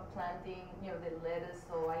 even though I'm planting, the lettuce,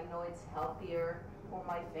 so I know it's healthier for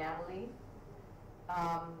my family,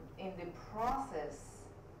 in the process,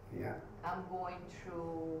 I'm going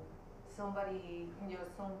through some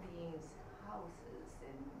beings' houses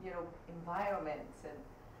and, environments. And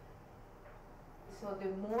so the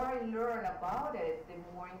more I learn about it, the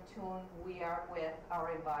more in tune we are with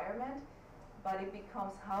our environment. But it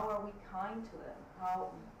becomes, how are we kind to them?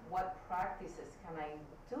 What practices can I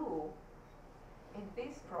do in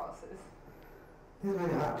this process? This is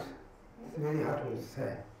very hard. It's very hard to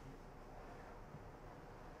say.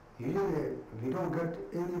 Usually, we don't get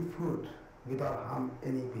any food without harm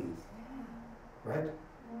any beings. Right?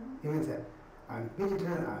 Even say, I'm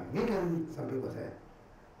vegetarian, I'm vegan, some people say.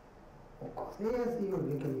 Of course, yes, you're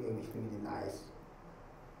vegan, you're really nice.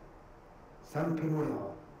 Some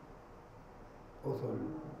people, also,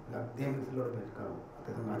 like them is a little bit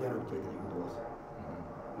there's a major of Chetan in those.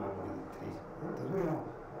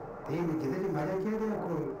 They did a major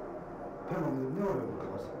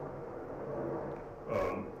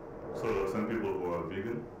Chetan, so some people who are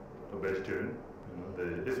vegan or vegetarian,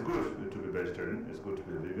 it's good to be vegetarian, it's good to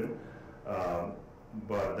be vegan.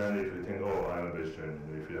 But then if you think, oh, I'm a vegetarian,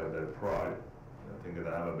 if you have that pride, thinking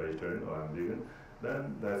that I'm a vegetarian or I'm vegan,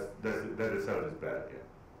 then that itself is bad again.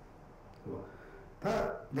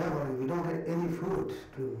 But therefore, we don't get any food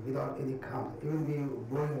without any count. Even we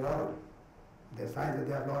boiling water, the sign that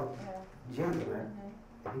they are not gentle, right?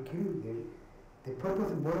 We kill them. The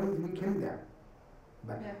purpose of boiling is we kill them.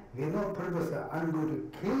 But we have no purpose, I'm going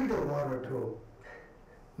to kill the water to,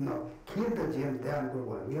 kill the gems, they are good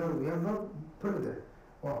water. We have no purpose.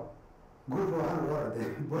 Oh, good for hot water, they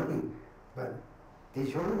boiling. But they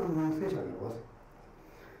show you no fish on it was.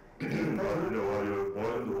 While you're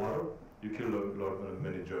boiling the water, you kill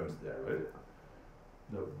many germs there, right?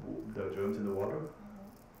 The germs in the water.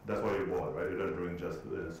 That's why you boil, right? You don't drink just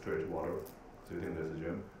straight water, so you think there's a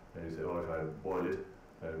germ, and you say, oh, if I boil it,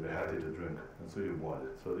 I'll be healthy to drink, and so you boil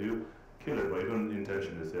it. So you kill it, but you don't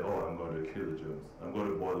intentionally say, oh, I'm going to kill the germs. I'm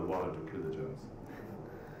going to boil the water to kill the germs.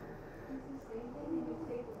 It's the same thing when you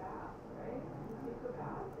take a bath, right? You take a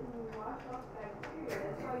bath and you wash off bacteria.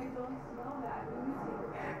 That's why you don't smell bad when you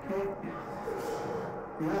take a bath.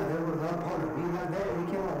 Yeah, there was one point. We were there, we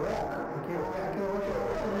cannot walk. We can't walk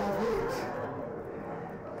on our feet.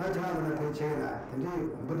 That's why I'm going to check that. And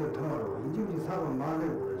then, but tomorrow, you just have a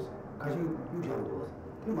mother was, because you tell us.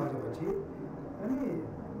 Too much of a cheap. 아니,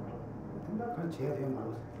 생각한 제야 돼요,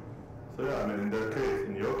 말로. So yeah, I mean, in that case,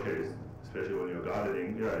 in your case, especially when you're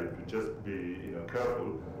gardening, yeah, you just be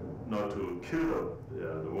careful not to kill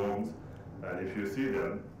the worms, and if you see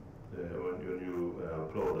them when you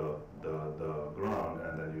plow the ground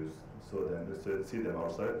and then you sow them, just see them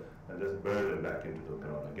outside and just bury them back into the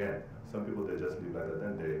ground again. Some people they just leave like that,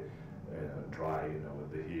 then they dry,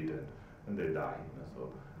 with the heat and they die.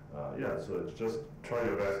 So yeah, so just try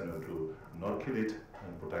your best, to not kill it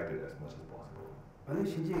and protect it as much as possible. 아니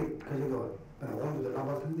실제 가지고 오늘도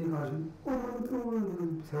라마 선생 가신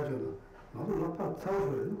오늘 세워줘도 나도 라파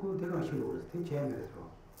세워줘도 그 대가 싫어 그래서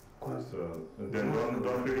대체하면서 So then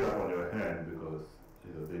don't pick it up on your hand because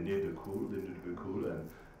they need to be cool, and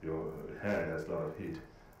your hand has a lot of heat,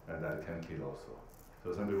 and that can kill also.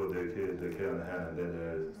 So some people they kill on the hand and then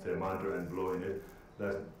they say mantra and blow in it.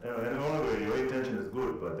 That's in all way your intention is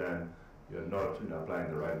good, but then you're not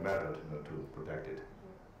applying the right method to protect it.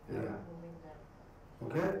 Yeah.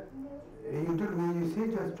 Okay? When you see,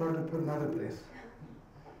 just try to put another place.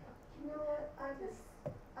 You know what, I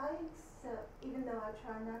accept, even though I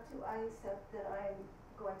try not to, I accept that I'm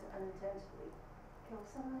going to unintentionally kill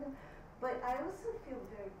someone. But I also feel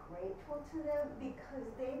very grateful to them because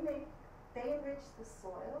they enrich the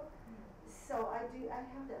soil. So I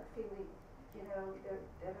have that feeling,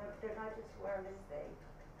 they're not just worms,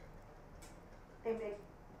 they make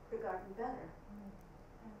the garden better.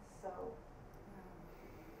 And so.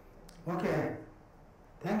 Okay.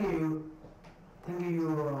 Thank you. Thank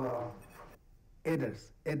you,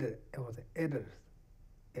 elders. Elders.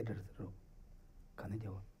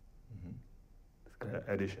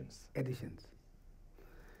 Additions.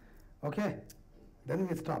 Okay. Then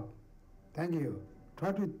we stop. Thank you.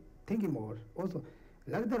 Try to think more. Also,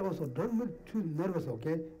 like that also, don't make too nervous,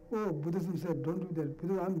 okay? Oh, Buddhism said don't do that.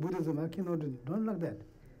 Because I'm Buddhism, I cannot do it. Don't like that.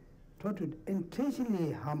 Try to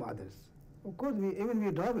intentionally harm others. Of course, even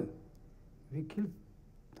we're driving. We kill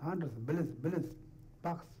hundreds, billions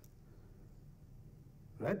bucks,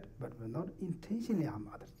 right? But we're not intentionally harm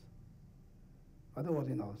others. Otherwise,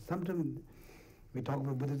 sometimes we talk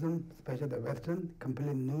about Buddhism, especially the Western,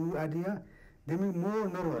 completely new idea, they make more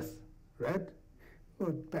nervous, right?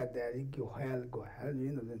 Oh, bad there, you go hell,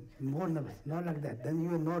 then more nervous, not like that. Then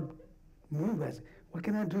you are not moved as, what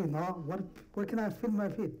can I do now? What can I feel my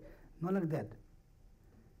feet? Not like that.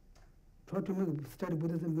 Try to study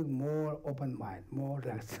Buddhism, make more open mind, more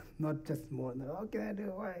relaxed, not just more, how can I do,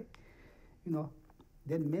 why?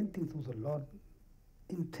 Then main things also, Lord,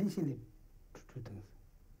 intentionally to do things.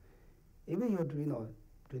 Even you have to,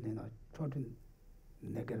 try to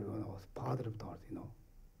negative, positive thoughts,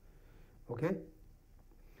 Okay?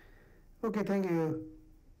 Okay, thank you.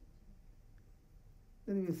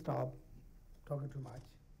 Then we stop talking too much.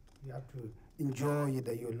 You have to enjoy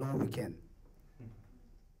your long weekend.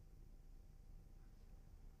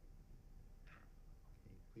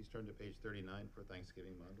 Please turn to page 39 for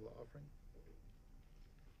Thanksgiving mandala offering.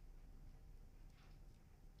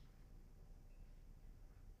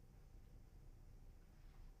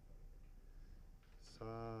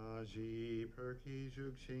 Saji perki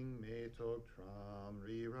jukshing me tok tram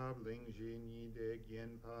ri rab ling jin yi de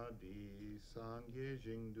gyen pa di sangye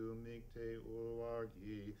jing du mikte ulwar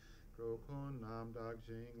gi krokon nam dak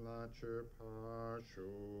jing la chur pa shu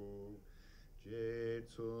je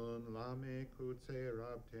tsun lame kutse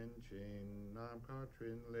rab ten ching nam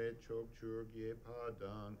katrin le chok chur gye pa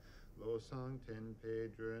dang lo sang ten pe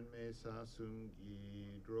dren me sa sung gi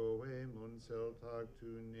drowe mun sel tak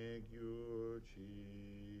tu ne gyu chi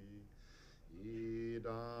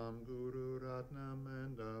idam guru ratna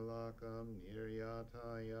mandalakam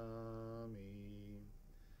niryatayami.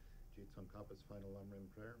 Tsongkhapa's final Lamrim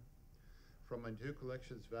prayer. From my two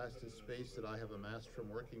collections, vast is space that I have amassed from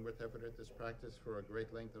working with effort at this practice for a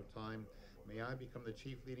great length of time, may I become the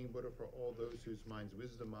chief leading Buddha for all those whose mind's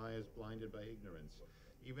wisdom eye is blinded by ignorance.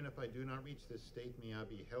 Even if I do not reach this state, may I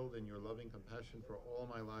be held in your loving compassion for all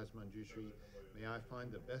my lives, Manjushri. May I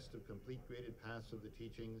find the best of complete graded paths of the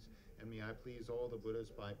teachings, and may I please all the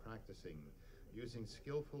Buddhas by practicing. Using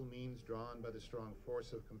skillful means drawn by the strong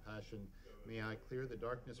force of compassion, may I clear the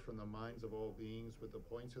darkness from the minds of all beings with the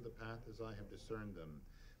points of the path as I have discerned them.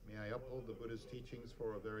 May I uphold the Buddha's teachings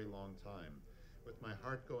for a very long time. With my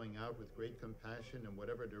heart going out with great compassion in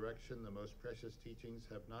whatever direction the most precious teachings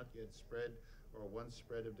have not yet spread or once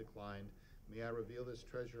spread have declined, may I reveal this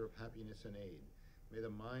treasure of happiness and aid. May the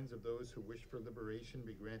minds of those who wish for liberation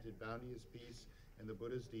be granted bounteous peace, and the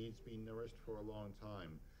Buddha's deeds be nourished for a long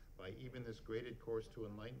time. By even this graded course to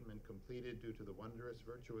enlightenment completed due to the wondrous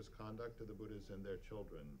virtuous conduct of the Buddhas and their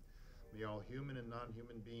children. May all human and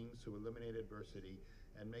non-human beings who eliminate adversity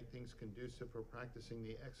and make things conducive for practicing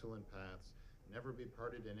the excellent paths, never be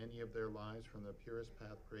parted in any of their lives from the purest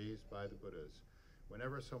path praised by the Buddhas.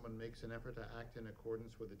 Whenever someone makes an effort to act in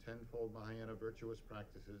accordance with the tenfold Mahayana virtuous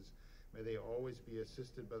practices, may they always be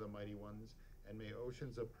assisted by the mighty ones, and may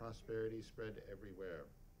oceans of prosperity spread everywhere.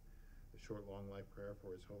 The short, long life prayer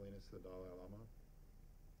for His Holiness the Dalai Lama.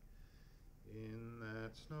 In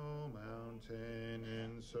that snow mountain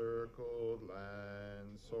encircled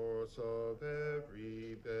land, source of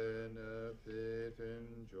every benefit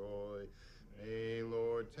and joy, may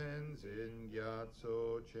Lord Tenzin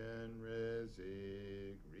Gyatso Chen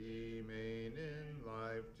Rezig remain in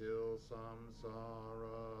life till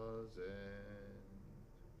samsara's end.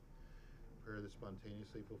 Prayer that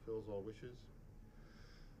spontaneously fulfills all wishes.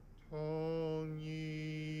 Tong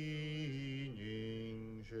yi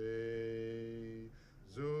ning she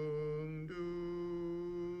zung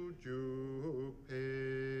du juk pe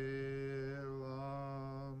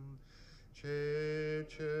lam che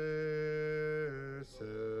che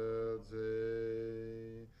se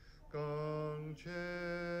ze gong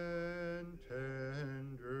chen ten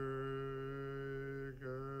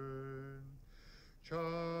drgen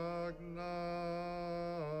chag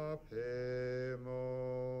na pe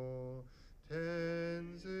mo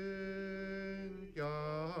tenzin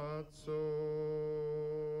gyatso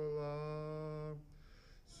la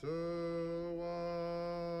suwa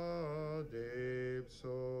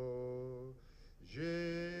debso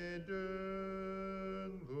je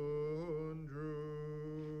den lun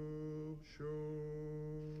drub shu.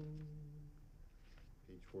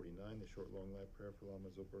 Page 49, the short long life prayer for Lama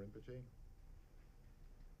Zopa Rinpoche.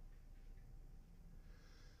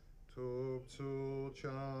 Tup tsul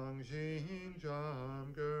chang jing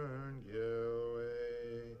jam gern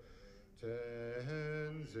gyue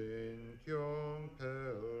tenzin kyong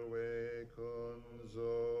pelwe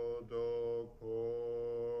kunzo dog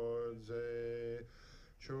porze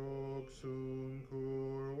chok sun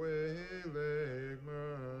kurwe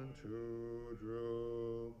legmen tu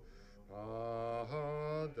drub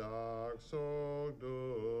padak sok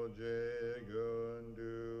do jegun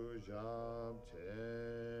du jab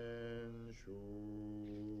ten shug.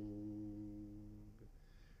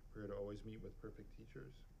 Prayer to always meet with perfect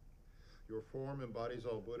teachers. Your form embodies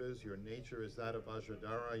all Buddhas. Your nature is that of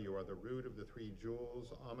Vajradhara. You are the root of the three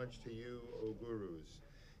jewels. Homage to you, O Gurus.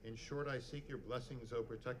 In short, I seek your blessings, O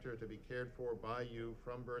Protector, to be cared for by you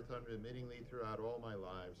from birth unremittingly throughout all my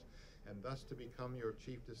lives, and thus to become your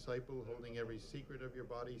chief disciple, holding every secret of your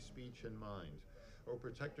body, speech, and mind. O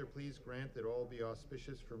Protector, please grant that all be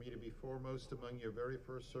auspicious for me to be foremost among your very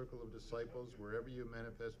first circle of disciples wherever you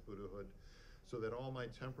manifest Buddhahood, so that all my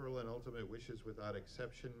temporal and ultimate wishes without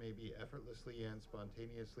exception may be effortlessly and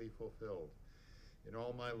spontaneously fulfilled. In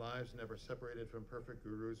all my lives, never separated from perfect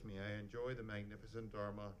gurus, may I enjoy the magnificent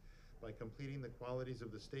Dharma. By completing the qualities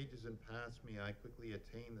of the stages and paths, may I quickly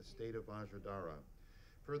attain the state of Vajradhara.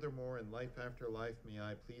 Furthermore, in life after life, may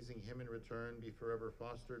I, pleasing him in return, be forever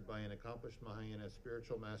fostered by an accomplished Mahayana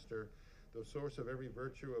spiritual master, the source of every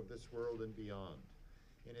virtue of this world and beyond.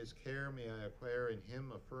 In his care, may I acquire in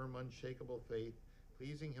him a firm, unshakable faith,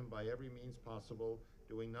 pleasing him by every means possible,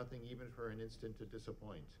 doing nothing even for an instant to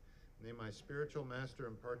disappoint. May my spiritual master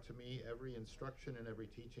impart to me every instruction and every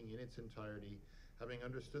teaching in its entirety. Having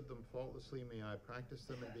understood them faultlessly, may I practice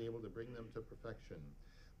them and be able to bring them to perfection.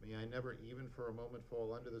 May I never even for a moment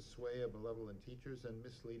fall under the sway of malevolent teachers and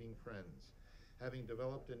misleading friends. Having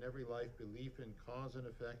developed in every life belief in cause and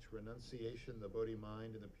effect, renunciation, the Bodhi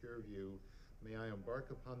mind, and the pure view, may I embark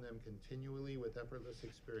upon them continually with effortless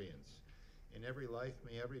experience. In every life,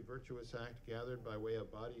 may every virtuous act gathered by way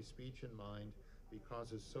of body, speech, and mind be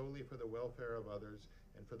causes solely for the welfare of others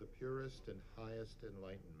and for the purest and highest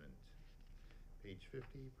enlightenment. Page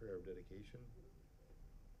 50, prayer of dedication.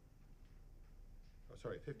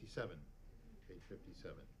 57, page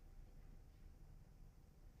 57.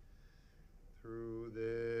 Through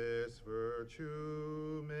this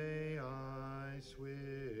virtue may I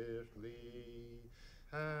swiftly,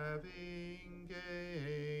 having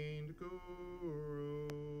gained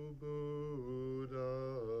Guru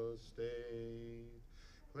Buddha state,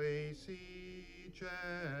 place each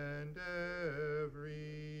and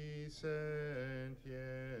every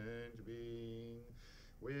sentient being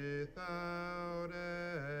without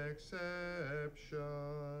exception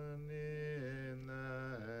in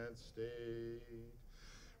that state.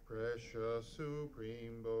 Precious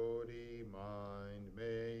Supreme Bodhi mind,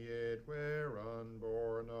 may it where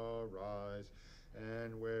unborn arise,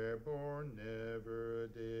 and where born never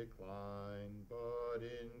decline, but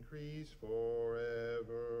increase forevermore.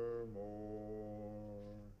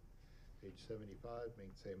 Page 75,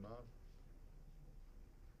 Ming Tse Ma.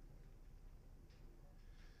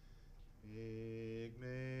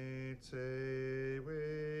 Igme tse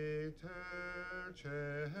we ter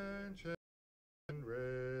chen chen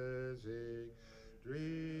rezig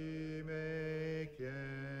dream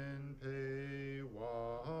yen pei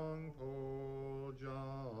wang po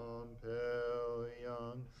jam pel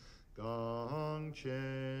yan gong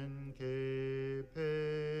chen ke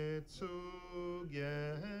pe tsu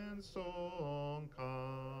gen Tsongkhapa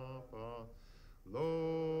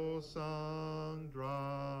lo sang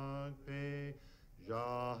drag pe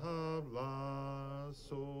jab la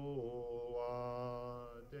so wa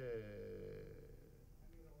de.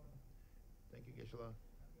 Thank you, Geshe-la.